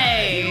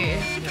 hey!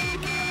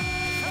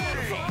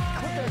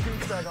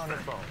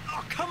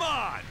 Oh, come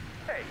on!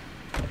 Hey,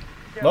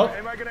 What?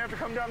 am I gonna have to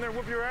come down there and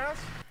whoop your ass?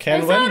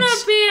 Ken Is wins.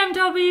 that a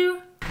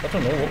BMW? I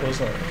don't know, what was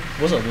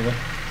that? Was it really?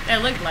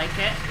 It looked like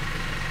it.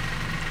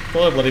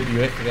 Probably a bloody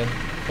Buick again.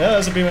 Yeah,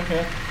 that's a Buick,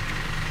 yeah.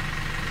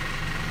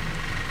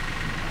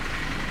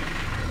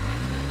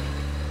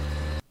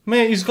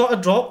 Mate, he's got a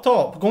drop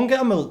top. Go and get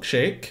a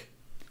milkshake.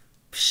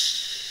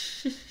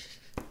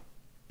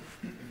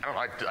 I don't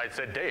know, I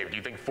said, Dave, do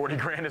you think 40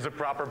 grand is a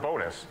proper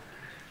bonus?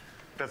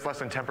 That's less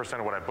than 10%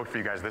 of what I booked for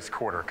you guys this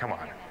quarter. Come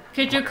on.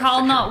 Could your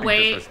call not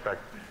wait?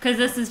 Because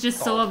this is just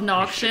so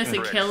obnoxious,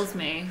 it kills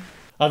me.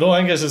 I don't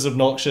think it's as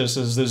obnoxious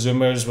as the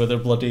Zoomers with their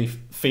bloody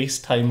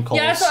FaceTime calls.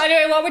 Yeah, so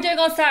anyway, what we're doing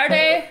on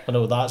Saturday? I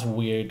know, that's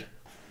weird.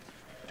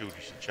 Dude, you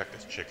should check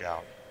this chick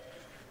out.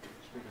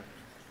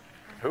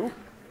 Who?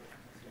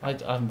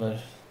 I'm a...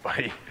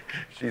 Buddy,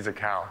 she's a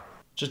cow.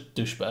 just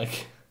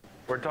douchebag.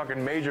 We're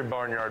talking major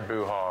barnyard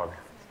boo hog.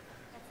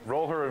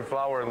 Roll her in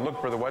flour and look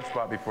for the wet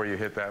spot before you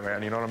hit that,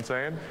 man. You know what I'm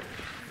saying?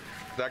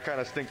 That kind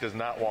of stink does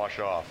not wash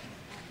off.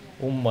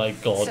 Oh my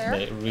god, Sir?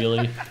 mate,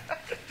 really?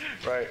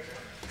 Right.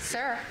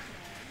 Sir.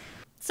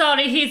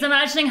 Sorry, he's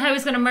imagining how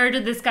he's going to murder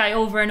this guy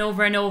over and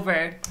over and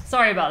over.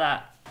 Sorry about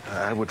that.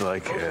 I would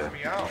like a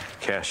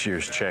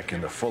cashier's check in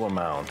the full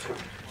amount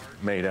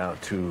made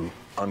out to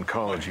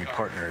Oncology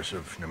Partners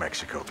of New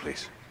Mexico,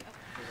 please.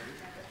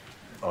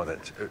 Oh,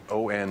 that's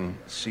ONCOLOGY.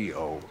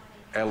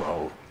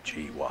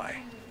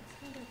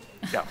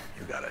 Yeah,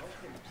 you got it.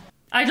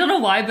 I don't know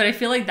why, but I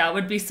feel like that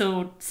would be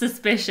so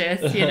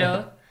suspicious, you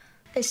know?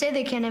 They say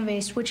they can't have any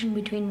switching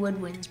between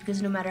woodwinds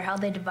because no matter how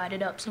they divide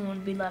it up, someone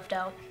would be left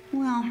out.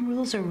 Well,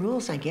 rules are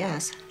rules, I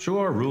guess.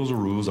 Sure, rules are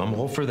rules. I'm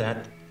all for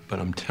that. But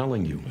I'm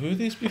telling you. Who are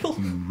these people?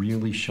 You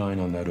really shine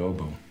on that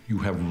oboe. You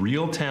have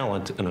real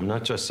talent, and I'm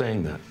not just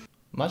saying that.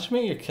 Imagine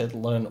making your kid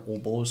learn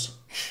oboes.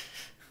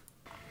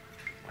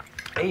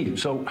 Hey,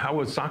 so how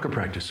was soccer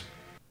practice?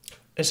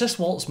 Is this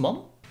Walt's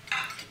mum? I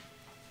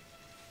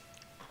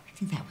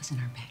think that was in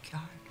our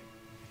backyard.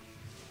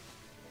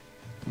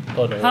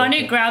 Oh no.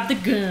 Honey, grab the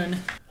gun.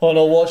 Oh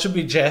no, what should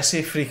be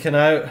Jesse freaking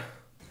out?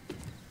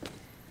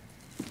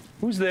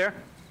 Who's there?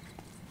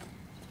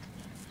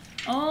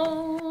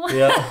 Oh.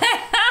 Yeah.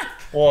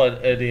 What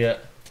an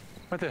idiot.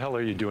 What the hell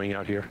are you doing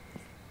out here?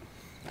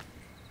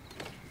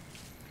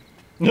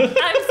 I'm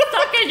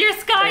stuck in your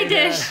sky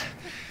dish.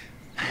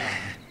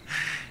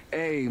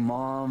 Hey,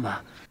 Mom.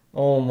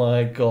 Oh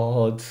my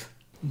god.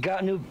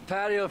 Got new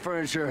patio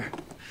furniture.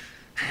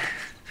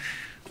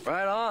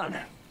 Right on.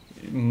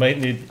 You might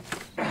need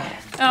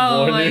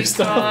Oh more my new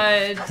stuff.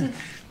 god.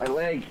 My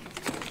leg.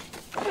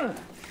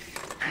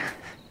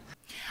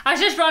 I was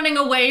just running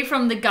away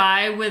from the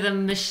guy with a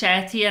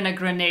machete and a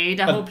grenade.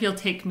 I hope he'll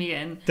take me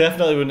in.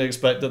 Definitely wouldn't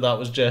expect that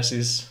was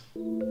Jesse's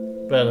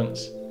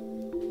parents.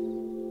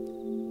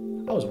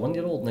 I was 1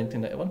 year old,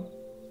 1991.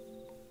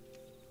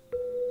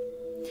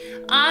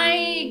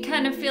 I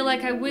kind of feel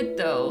like I would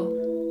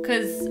though,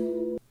 because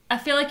I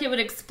feel like it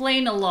would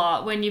explain a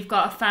lot when you've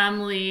got a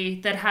family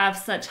that have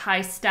such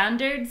high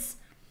standards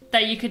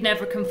that you could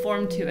never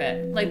conform to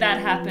it. Like that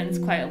happens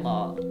quite a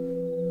lot.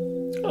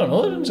 I don't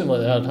know, it didn't seem like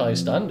they had high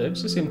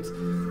standards. They seemed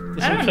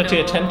pretty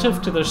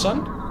attentive to their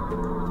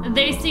son.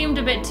 They seemed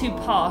a bit too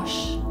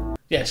posh.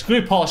 Yeah,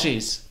 screw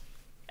poshies.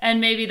 And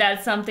maybe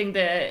that's something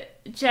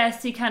that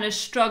Jesse kind of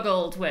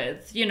struggled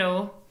with, you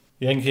know?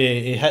 You think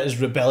he hit his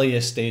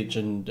rebellious stage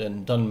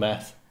and done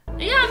meth?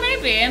 Yeah,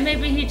 maybe. And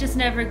maybe he just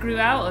never grew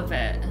out of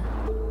it.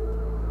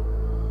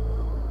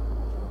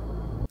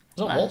 Is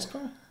that Walt's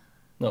car?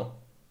 No.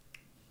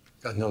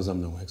 God knows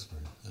I'm no expert.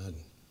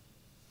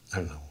 I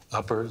don't know.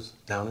 Uppers,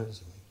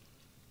 downers.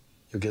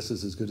 Your guess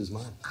is as good as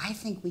mine. I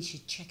think we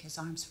should check his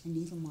arms for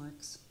needle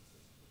marks.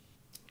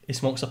 He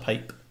smokes a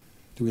pipe.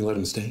 Do we let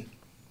him stay?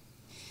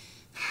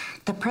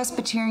 The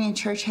Presbyterian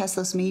Church has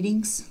those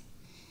meetings.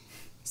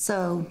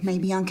 So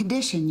maybe on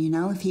condition, you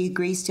know, if he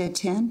agrees to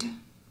attend.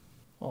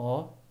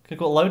 Aw, could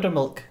go louder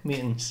milk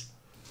meetings.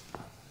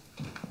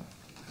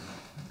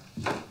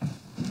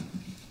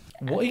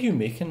 What are you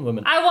making,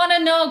 woman? I want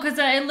to know because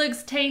it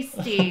looks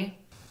tasty.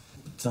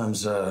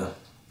 Time's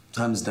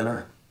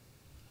dinner.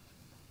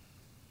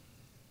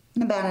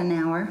 In about an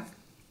hour.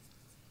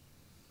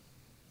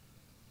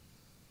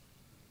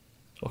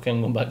 Okay,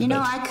 I'm going back to You bed.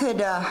 know, I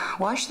could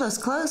wash those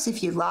clothes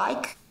if you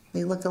like.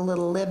 They look a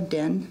little lived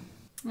in.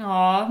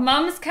 Aw,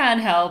 mums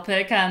can't help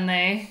it, can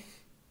they?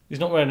 He's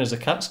not wearing his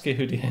Akatsuki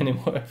hoodie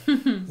anymore.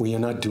 We are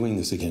not doing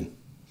this again.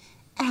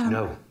 Adam.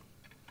 No.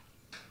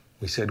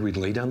 We said we'd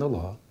lay down the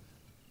law.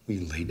 We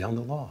lay down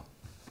the law.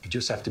 You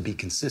just have to be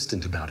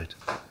consistent about it.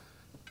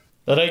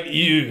 That ain't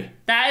you.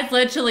 That is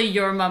literally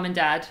your mum and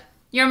dad.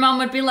 Your mum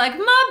would be like,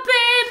 my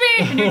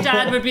baby! And your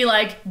dad would be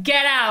like,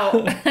 get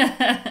out!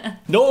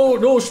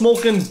 No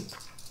smoking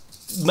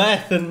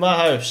meth in my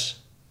house.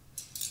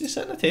 He's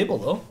sitting at the table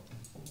though.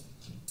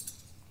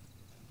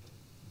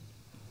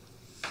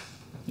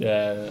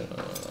 Yeah.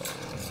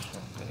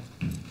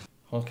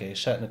 Okay,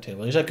 sitting at the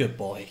table. He's a good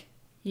boy.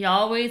 You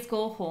always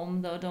go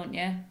home though, don't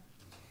you?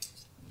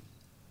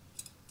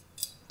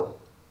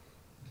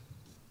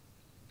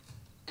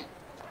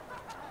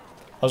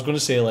 I was going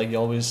to say, like, you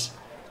always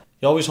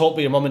hope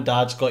that your mum and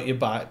dad's got you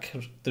back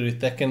through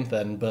thick and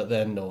thin, but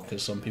then no,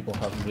 because some people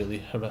have really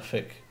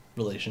horrific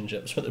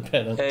relationships with their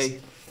parents. Hey.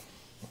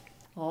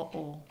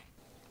 Uh-oh.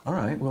 All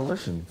right, well,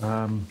 listen.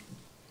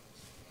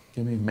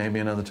 Give me maybe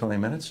another 20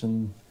 minutes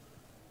and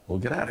we'll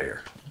get out of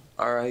here.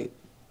 All right.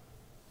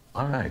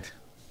 All right.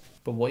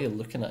 But what are you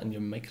looking at in your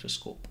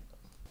microscope?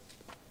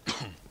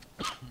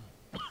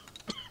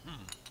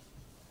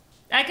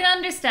 I can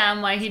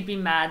understand why he'd be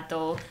mad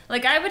though.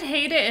 Like, I would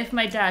hate it if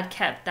my dad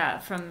kept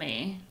that from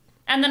me.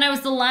 And then I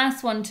was the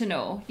last one to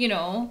know, you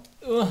know?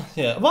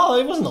 Yeah, well,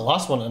 he wasn't the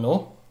last one to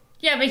know.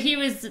 Yeah, but he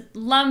was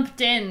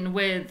lumped in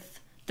with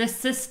the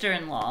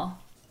sister-in-law.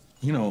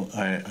 You know,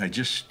 I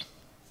just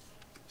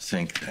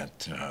think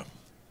that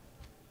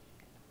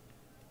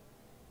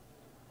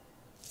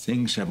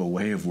things have a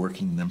way of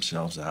working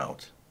themselves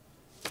out.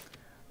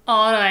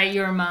 All right,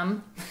 your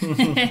mum.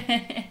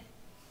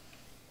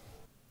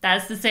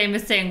 That's the same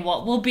as saying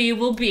what will be,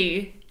 will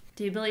be.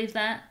 Do you believe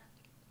that?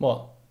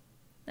 What?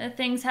 That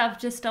things have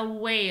just a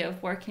way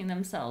of working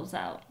themselves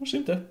out. I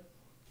seem to.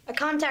 I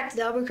contacted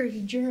the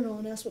Albuquerque Journal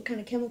and asked what kind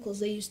of chemicals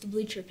they used to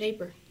bleach your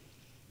paper.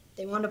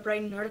 They wound up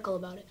writing an article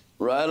about it.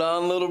 Right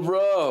on, little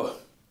bro.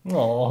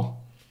 Aww.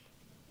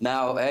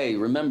 Now, hey,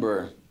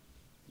 remember,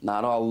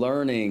 not all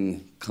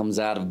learning comes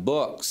out of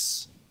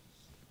books.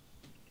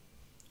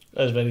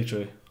 That's very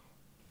true.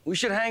 We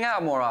should hang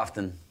out more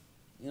often.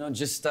 You know,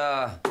 just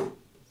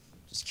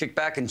kick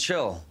back and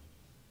chill.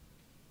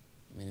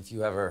 I mean, if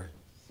you ever,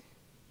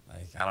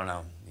 like, I don't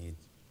know, need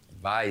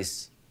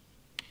advice.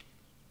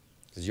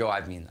 Because,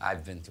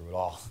 I've been through it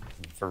all,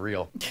 for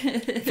real. I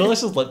feel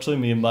this is literally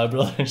me and my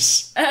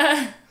brothers.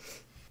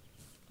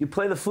 You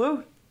play the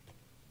flute?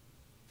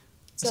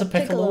 It's a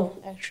piccolo.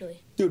 Actually.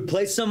 Dude,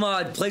 play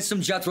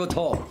some Jethro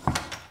Tull.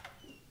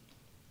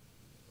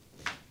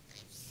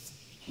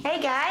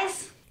 Hey,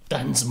 guys.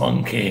 Dance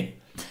monkey.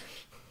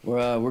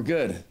 We're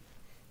good.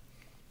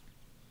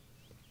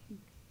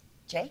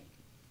 Jay?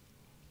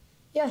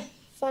 Yeah,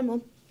 fine,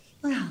 Mom.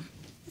 Wow,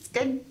 that's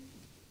good.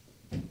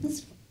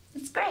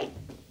 That's great.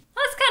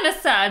 That's kind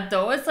of sad,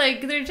 though. It's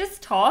like they're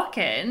just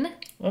talking.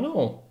 I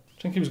know.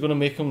 I think he was going to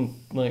make him,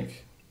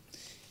 like...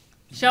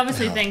 She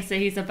obviously thinks that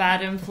he's a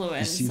bad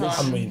influence. You see this?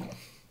 I mean...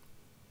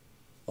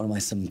 What, am I,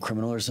 some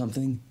criminal or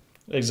something?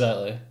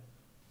 Exactly.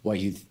 What,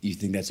 you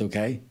think that's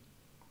okay?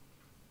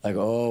 Like,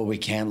 oh, we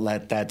can't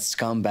let that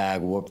scumbag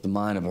warp the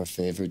mind of our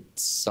favorite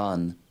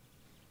son.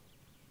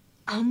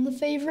 I'm the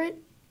favorite?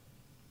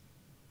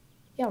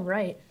 Yeah,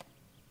 right.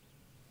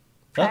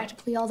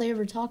 Practically all they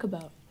ever talk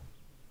about.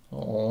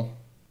 Oh.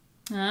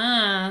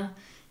 Ah,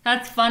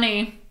 that's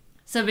funny.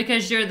 So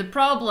because you're the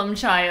problem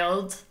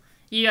child,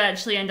 you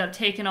actually end up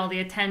taking all the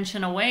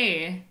attention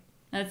away.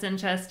 That's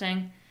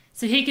interesting.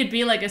 So he could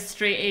be like a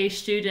straight A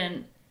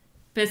student,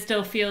 but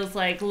still feels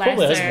like lesser.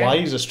 Probably that's why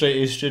he's a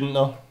straight A student,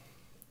 though.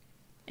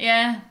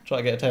 Yeah. Try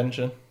to get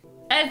attention.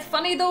 It's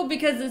funny, though,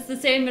 because it's the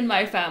same in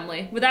my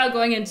family, without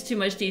going into too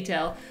much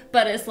detail.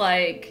 But it's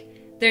like,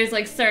 there's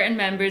like certain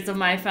members of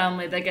my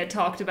family that get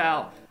talked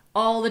about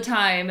all the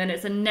time, and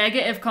it's a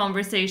negative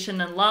conversation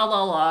and la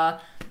la la,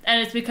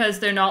 and it's because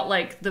they're not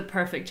like the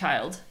perfect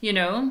child, you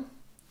know?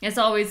 It's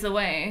always the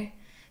way.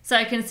 So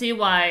I can see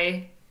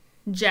why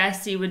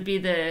Jesse would be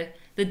the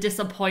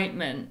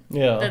disappointment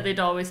that they'd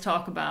always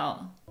talk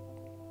about.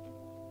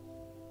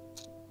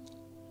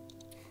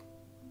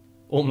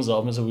 Opens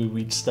up as a wee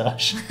weed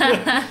stash.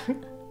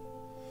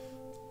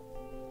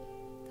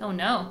 Oh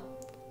no.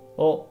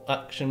 Oh,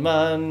 Action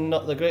Man,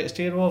 not the greatest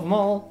hero of them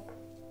all.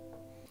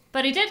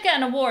 But he did get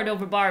an award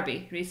over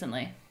Barbie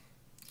recently.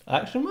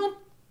 Action Man?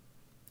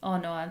 Oh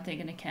no, I'm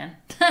thinking of Ken.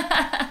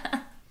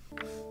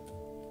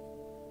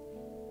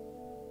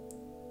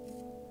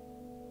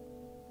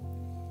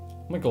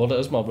 Oh my god, it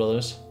is my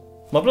brothers.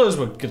 My brothers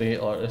were great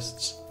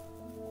artists.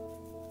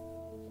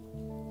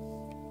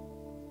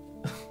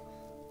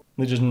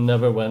 They just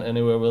never went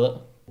anywhere with it.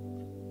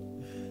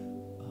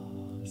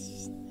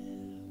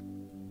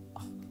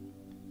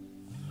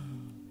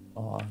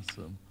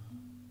 Awesome.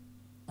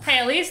 Hey,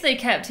 at least they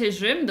kept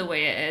his room the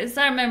way it is.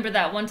 I remember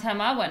that one time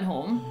I went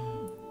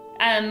home,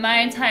 and my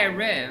entire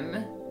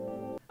room...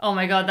 Oh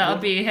my god, that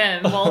would be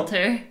him,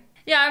 Walter.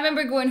 Yeah, I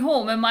remember going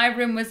home, and my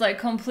room was like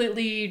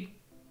completely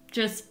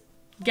just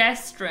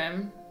guest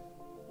room.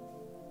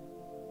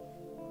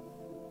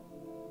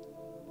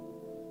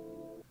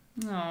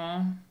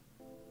 Aww.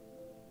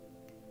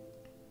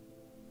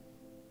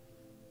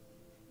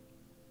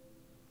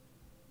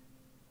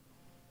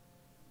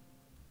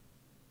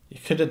 You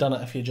could have done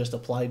it if you just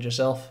applied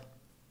yourself.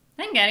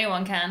 I think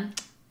anyone can.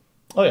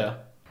 Oh yeah.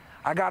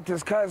 I got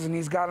this cousin,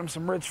 he's got him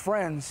some rich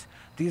friends.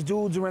 These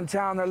dudes are in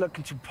town, they're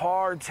looking to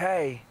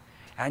partay.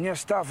 And your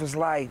stuff is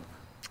like,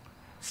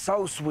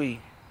 so sweet.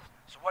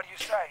 So what do you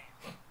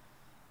say?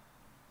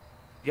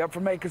 You up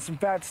for making some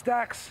fat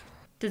stacks?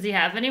 Does he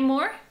have any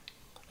more?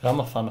 I'm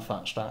a fan of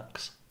fat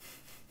stacks.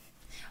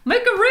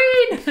 Make a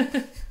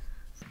rain!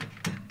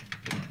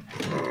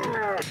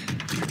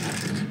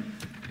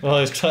 Oh,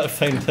 he's trying to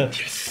find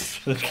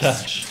the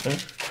cash. Huh?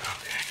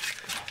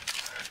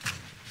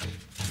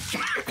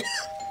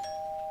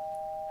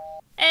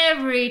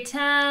 Every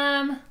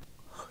time.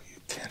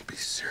 Can't be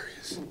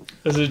serious.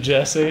 Is it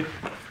Jesse?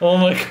 Oh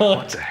my god.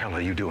 What the hell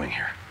are you doing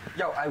here?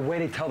 Yo, I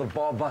waited till the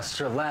ball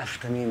buster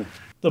left. I mean...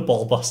 The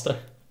ball buster.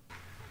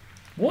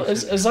 What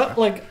is that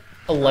like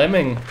a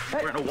lemming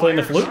playing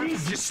the flute?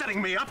 You're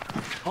setting me up.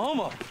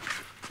 Homo.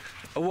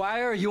 A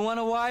wire? You want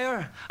a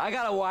wire? I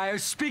got a wire.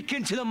 Speak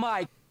into the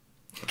mic.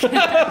 What's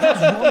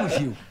wrong with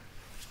you?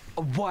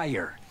 A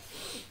wire.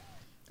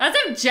 As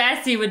if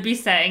Jesse would be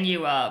setting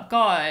you up.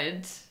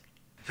 God.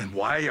 Then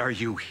why are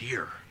you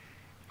here?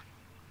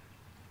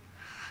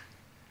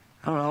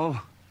 I don't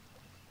know.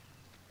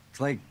 It's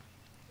like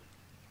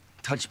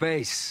touch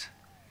base.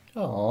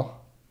 Oh.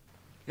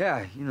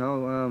 Yeah, you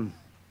know,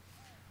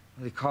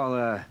 what they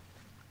call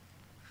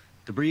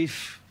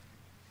debrief.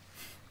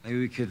 Maybe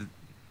we could,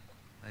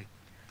 like,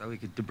 thought we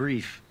could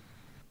debrief.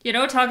 You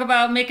know, talk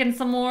about making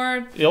some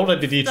more. He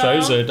already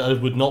de-trousered. I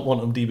would not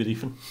want him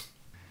debriefing.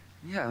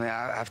 Yeah, I mean,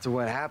 after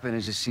what happened,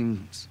 it just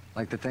seems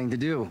like the thing to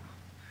do.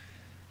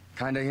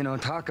 Kind of, you know,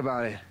 talk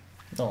about it.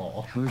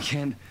 No. We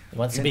can't. He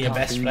wants to be your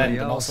best friend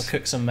and also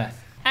cook some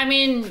meth. I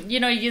mean, you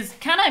know, you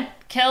kind of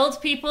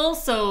killed people,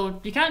 so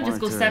you can't just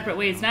go separate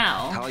ways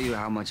now. Tell you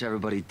how much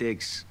everybody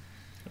digs.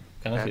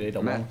 Kind of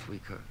feel meth. We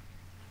could.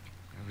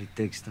 Everybody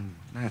digs the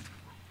meth.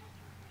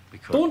 We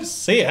could. Don't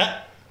say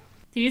it.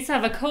 They used to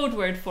have a code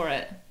word for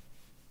it.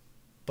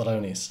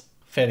 Brownies.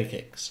 Fairy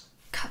cakes.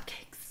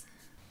 Cupcakes.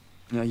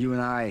 You know, you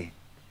and I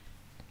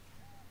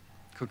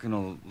cooking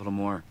a little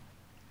more.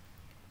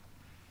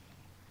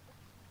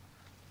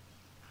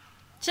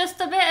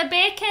 Just a bit of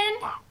bacon?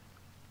 Wow.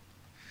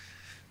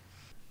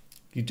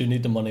 You do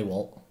need the money,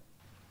 Walt.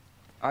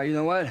 All right, you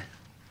know what?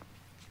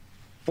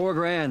 $4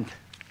 grand.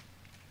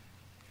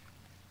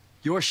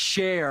 Your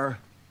share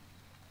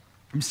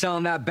from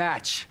selling that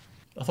batch.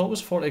 I thought it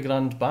was 40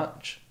 grand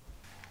batch.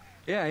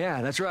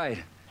 Yeah, that's right.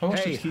 How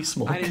much did he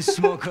smoke? I didn't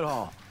smoke at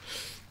all.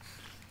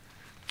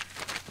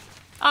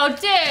 Oh,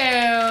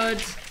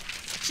 dude.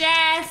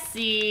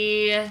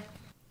 Jesse.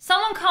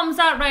 Someone comes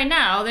out right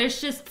now, there's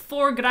just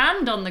 $4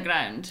 grand on the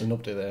ground. There's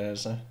nobody there,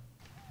 is there?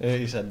 Yeah,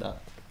 he said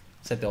that.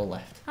 Said they all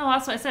left. Oh,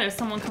 that's what I said, if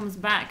someone comes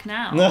back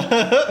now.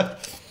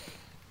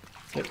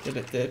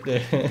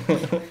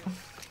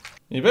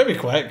 You better be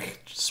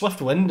quick.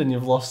 Swift wind and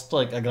you've lost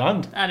like $1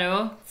 grand. I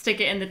know. Stick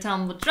it in the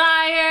tumble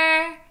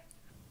dryer.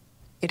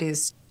 It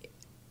is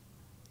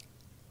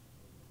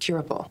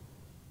curable.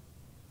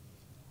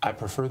 I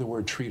prefer the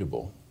word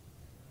treatable,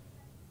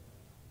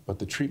 but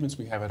the treatments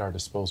we have at our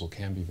disposal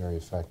can be very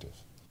effective.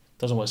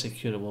 Doesn't want to say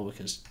curable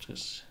because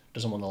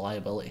doesn't want the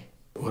liability.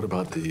 What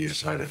about the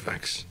side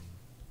effects?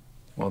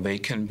 Well, they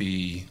can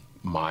be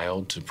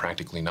mild to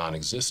practically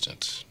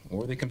non-existent,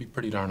 or they can be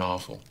pretty darn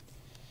awful.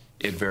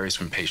 It varies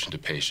from patient to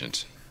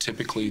patient.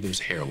 Typically,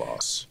 there's hair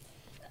loss,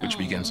 which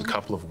begins a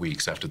couple of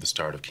weeks after the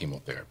start of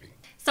chemotherapy.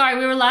 Sorry,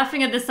 we were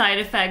laughing at the side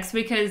effects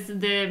because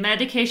the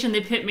medication they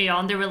put me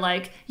on, they were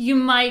like, you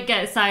might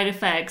get side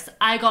effects.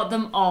 I got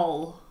them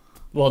all.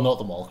 Well, not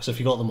them all, because if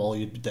you got them all,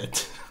 you'd be dead.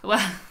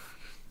 Well.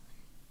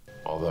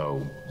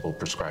 Although, we'll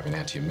prescribe an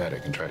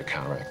antiemetic and try to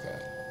counteract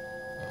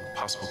that.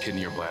 Possible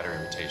kidney or bladder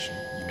irritation.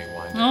 You may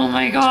wind up. Oh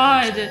my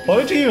god. Why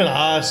would you even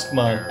ask,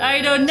 man?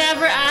 I don't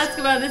never ask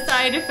about the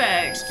side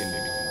effects.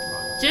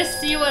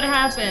 Just see what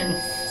happens.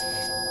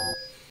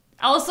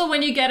 Also,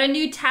 when you get a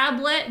new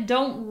tablet,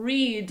 don't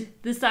read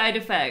the side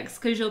effects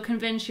because you'll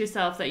convince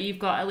yourself that you've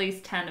got at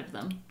least 10 of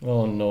them.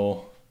 Oh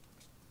no.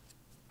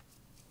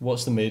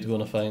 What's the maid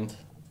gonna find?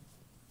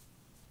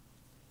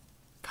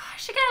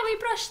 Gosh, I get a wee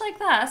brush like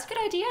that. That's a good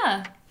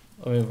idea.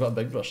 I mean, we've got a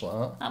big brush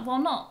like that. Well,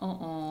 not.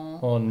 Uh-oh.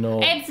 Oh no.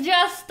 It's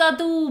just a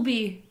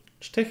doobie.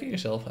 Just take it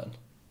yourself, Hen.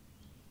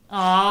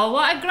 Oh,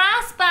 what a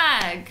grass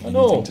bag. I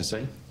know. Anything to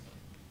say?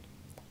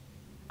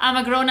 I'm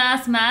a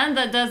grown-ass man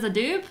that does a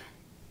doob.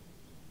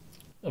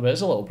 I bet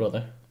it's a little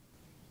brother.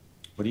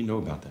 What do you know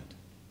about that?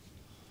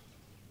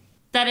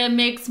 That it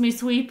makes me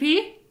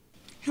sweepy.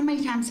 How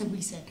many times have we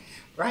said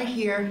right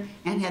here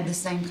and had the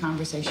same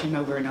conversation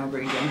over and over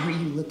again where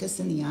you look us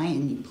in the eye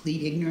and you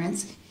plead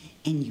ignorance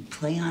and you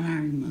play on our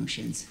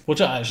emotions? Which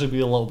would actually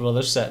be a little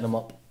brother setting him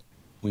up.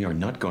 We are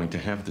not going to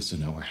have this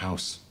in our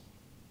house.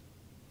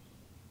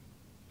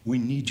 We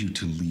need you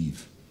to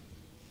leave.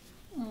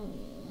 Oh,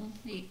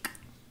 eek.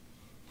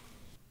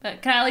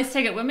 But can I at least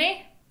take it with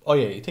me? Oh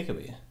yeah, you take it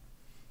with you.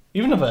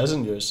 Even if it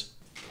isn't yours.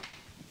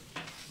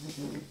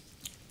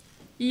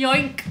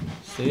 Yoink.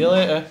 See you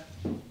later.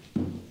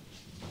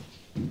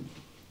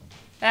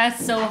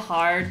 That's so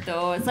hard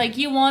though. It's like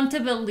you want to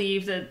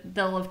believe that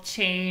they'll have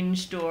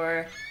changed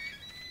or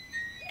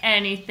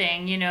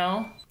anything, you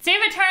know? See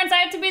if it turns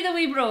out to be the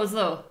wee bros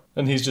though.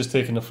 And he's just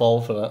taking the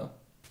fall for that.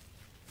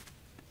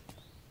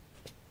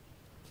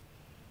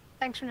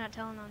 Thanks for not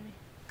telling on me.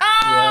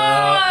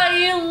 Oh,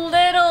 you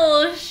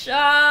little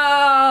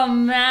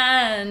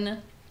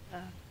man.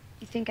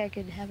 You think I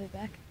could have it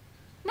back?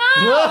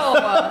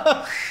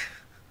 No!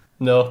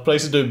 No,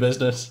 price of doing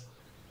business.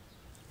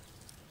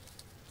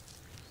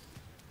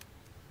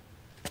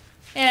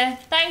 Yeah,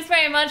 thanks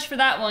very much for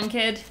that one,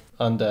 kid.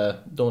 And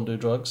don't do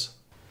drugs.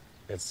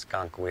 It's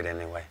skunk weed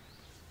anyway.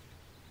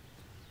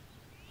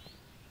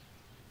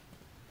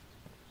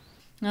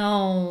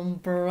 Oh,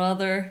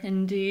 brother,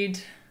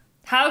 indeed.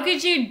 How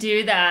could you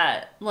do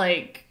that,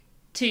 like,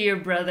 to your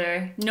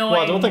brother? Knowing...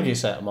 Well, I don't think he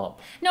set him up.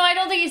 No, I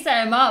don't think you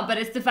set him up, but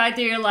it's the fact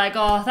that you're like,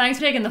 oh, thanks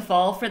for taking the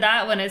fall for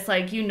that, when it's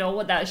like, you know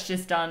what that's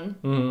just done.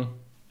 Mm-hmm.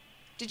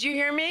 Did you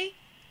hear me?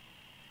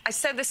 I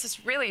said this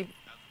is really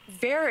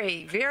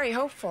very, very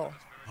hopeful.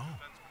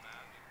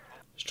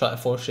 Just try to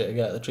force you to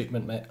get the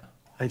treatment, mate.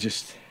 I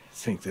just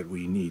think that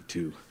we need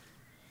to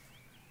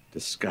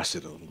discuss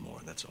it a little more,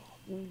 that's all.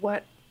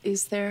 What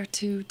is there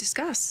to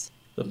discuss?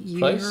 The You're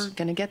price?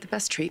 gonna get the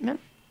best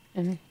treatment,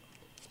 and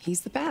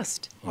he's the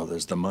best. Well,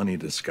 there's the money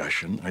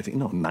discussion. I think,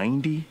 no,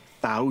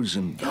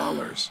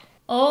 $90,000.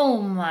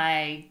 Oh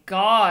my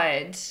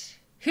god.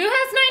 Who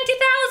has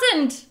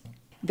 90,000?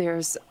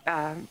 There's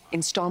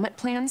installment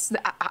plans.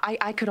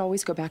 I could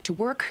always go back to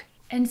work.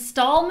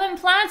 Installment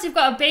plans? You've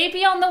got a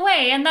baby on the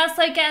way, and that's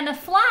like getting a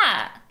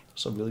flat.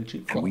 It's a really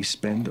cheap And we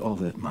spend all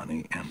that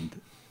money,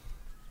 and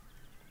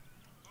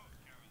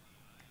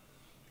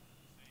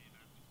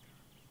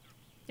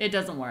It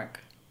doesn't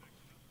work.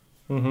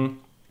 And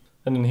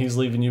then he's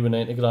leaving you with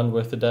 90 grand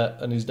worth of debt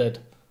and he's dead.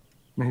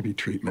 Maybe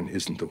treatment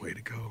isn't the way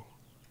to go.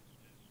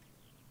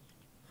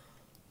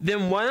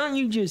 Then why don't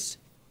you just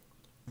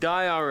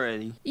die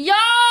already? Yo!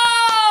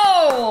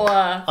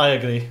 I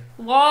agree.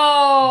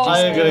 Whoa! I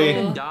agree.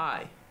 And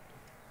die.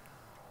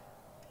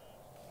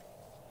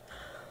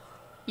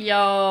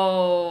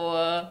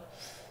 Yo.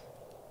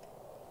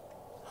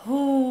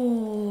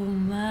 Oh,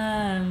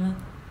 man.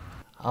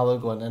 I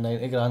would go into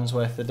 90 grand's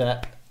worth of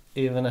debt,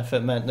 even if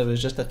it meant there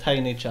was just a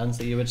tiny chance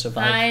that you would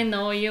survive. I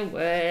know you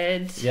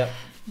would. Yep.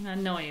 I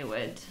know you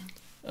would.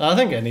 I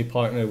think any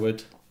partner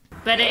would.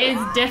 But it is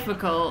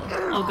difficult.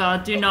 Oh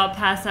god, do not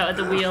pass out at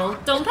the wheel.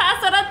 Don't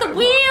pass out at the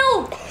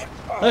wheel!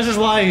 This is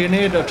why you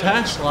need a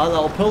Tesla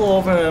that'll pull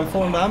over and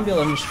phone the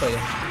ambulance for you.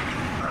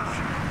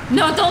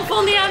 No, don't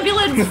phone the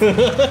ambulance!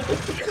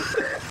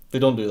 They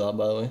don't do that,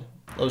 by the way.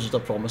 That was just a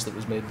promise that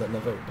was made that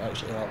never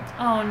actually happened.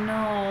 Oh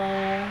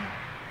no.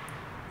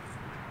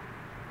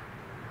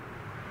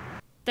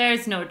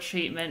 There's no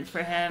treatment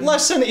for him.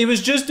 Listen, he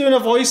was just doing a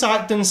voice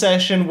acting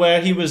session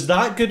where he was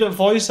that good at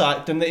voice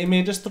acting that he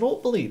made his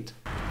throat bleed.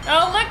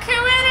 Oh, look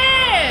who it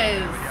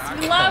is!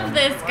 We love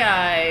this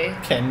guy.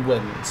 Ken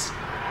wins.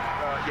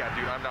 Yeah,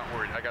 dude, I'm not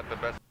worried. I got the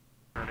best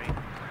attorney.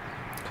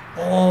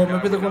 Oh,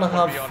 maybe they're gonna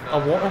have a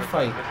water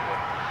fight.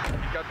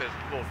 He's got this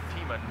little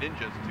team of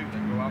ninjas too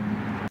that go out.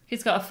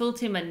 He's got a full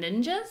team of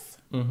ninjas?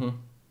 Mm-hmm.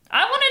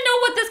 I want to know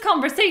what this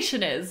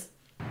conversation is.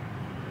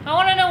 I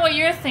want to know what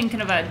you're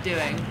thinking about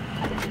doing.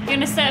 You're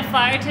gonna set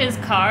fire to his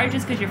car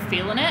just because you're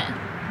feeling it?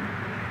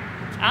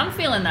 I'm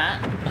feeling that.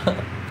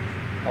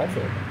 I'll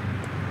feel it.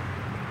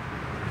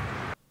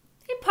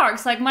 He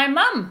parks like my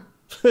mum.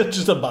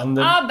 Just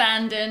abandoned.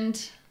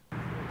 Abandoned.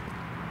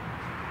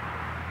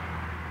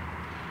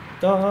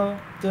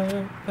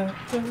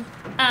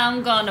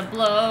 I'm gonna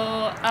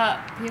blow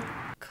up your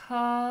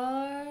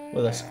car.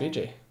 With a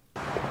squeegee.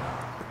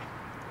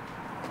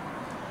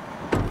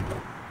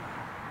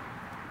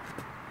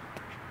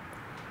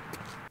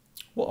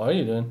 What are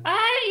you doing?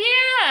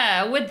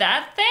 Yeah, with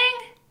that thing?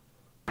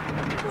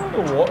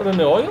 Oh, water in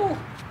the oil?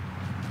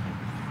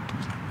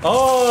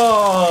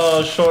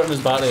 Oh, shorting his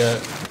battery out.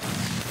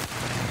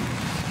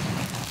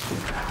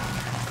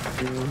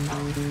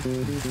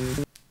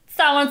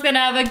 Someone's gonna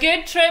have a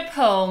good trip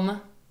home.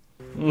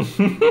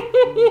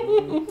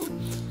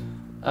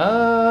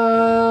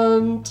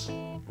 And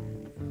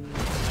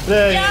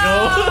there you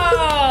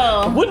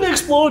go. Wouldn't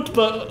explode,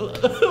 but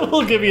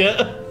we'll give you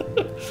it.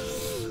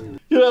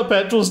 You're at a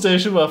petrol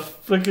station with a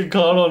freaking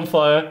car on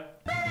fire.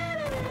 That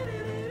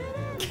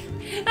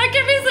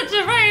could be such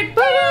a ride.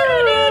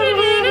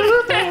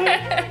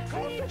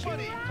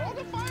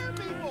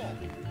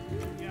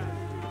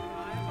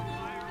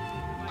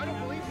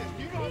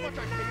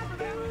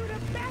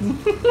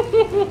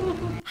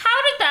 How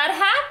did that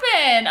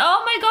happen?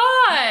 Oh my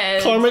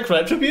god. Karmic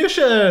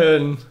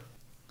retribution.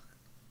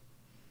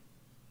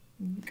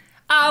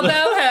 Oh,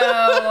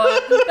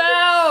 boho.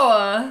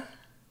 Bow.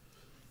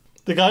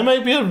 The guy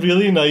might be a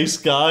really nice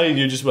guy and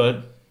you just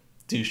went,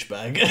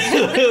 douchebag.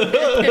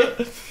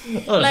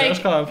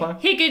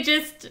 He could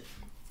just,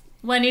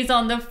 when he's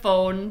on the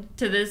phone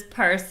to this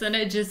person,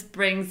 it just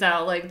brings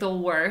out like the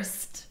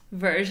worst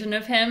version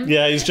of him.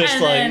 Yeah, he's just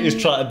and like, then, he's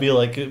trying to be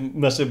like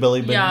Mr. Billy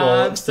Big yeah,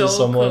 Bollocks so to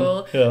someone.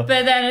 Cool. Yeah.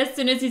 But then as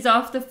soon as he's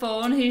off the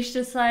phone, he's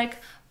just like,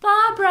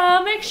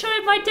 Barbara, make sure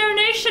my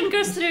donation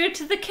goes through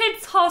to the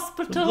kids'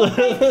 hospital.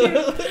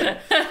 Thank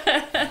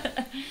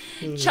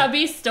you.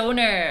 Chubby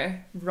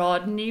Stoner,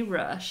 Rodney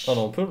Rush. Oh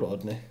no, poor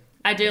Rodney.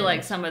 I do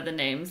like some of the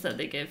names that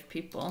they give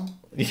people.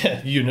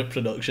 Yeah, unit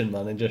production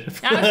manager.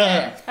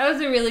 That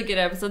was a really good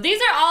episode. These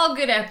are all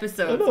good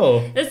episodes. I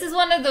know. This is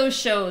one of those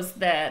shows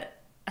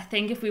that I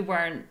think if we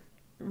weren't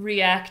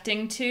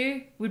reacting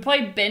to, we'd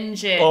probably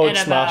binge it in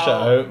smash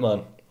about, it out,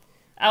 man.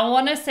 I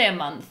want to say a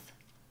month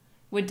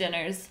with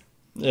dinners.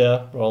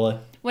 Yeah, probably.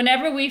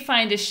 Whenever we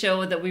find a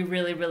show that we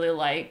really, really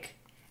like,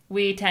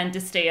 we tend to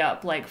stay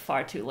up like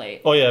far too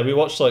late. Oh yeah, we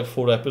watched like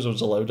 4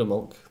 episodes of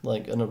Loudermilk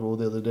like in a row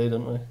the other day,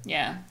 didn't we?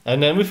 Yeah.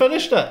 And then we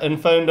finished it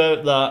and found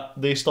out that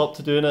they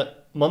stopped doing it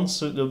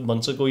months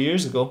ago,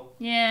 years ago.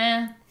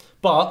 Yeah.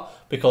 But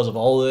because of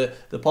all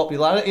the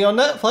popularity on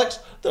Netflix,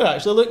 they're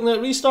actually looking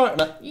at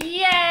restarting it.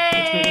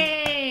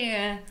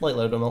 Yay! Like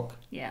Loudermilk.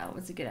 Yeah, it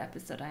was a good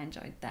episode. I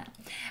enjoyed that.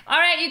 All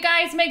right, you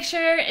guys, make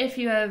sure if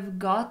you have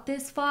got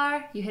this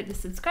far, you hit the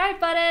subscribe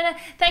button.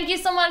 Thank you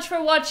so much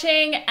for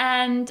watching,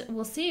 and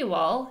we'll see you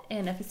all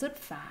in episode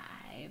 5.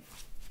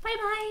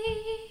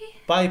 Bye-bye.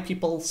 Bye,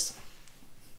 peoples.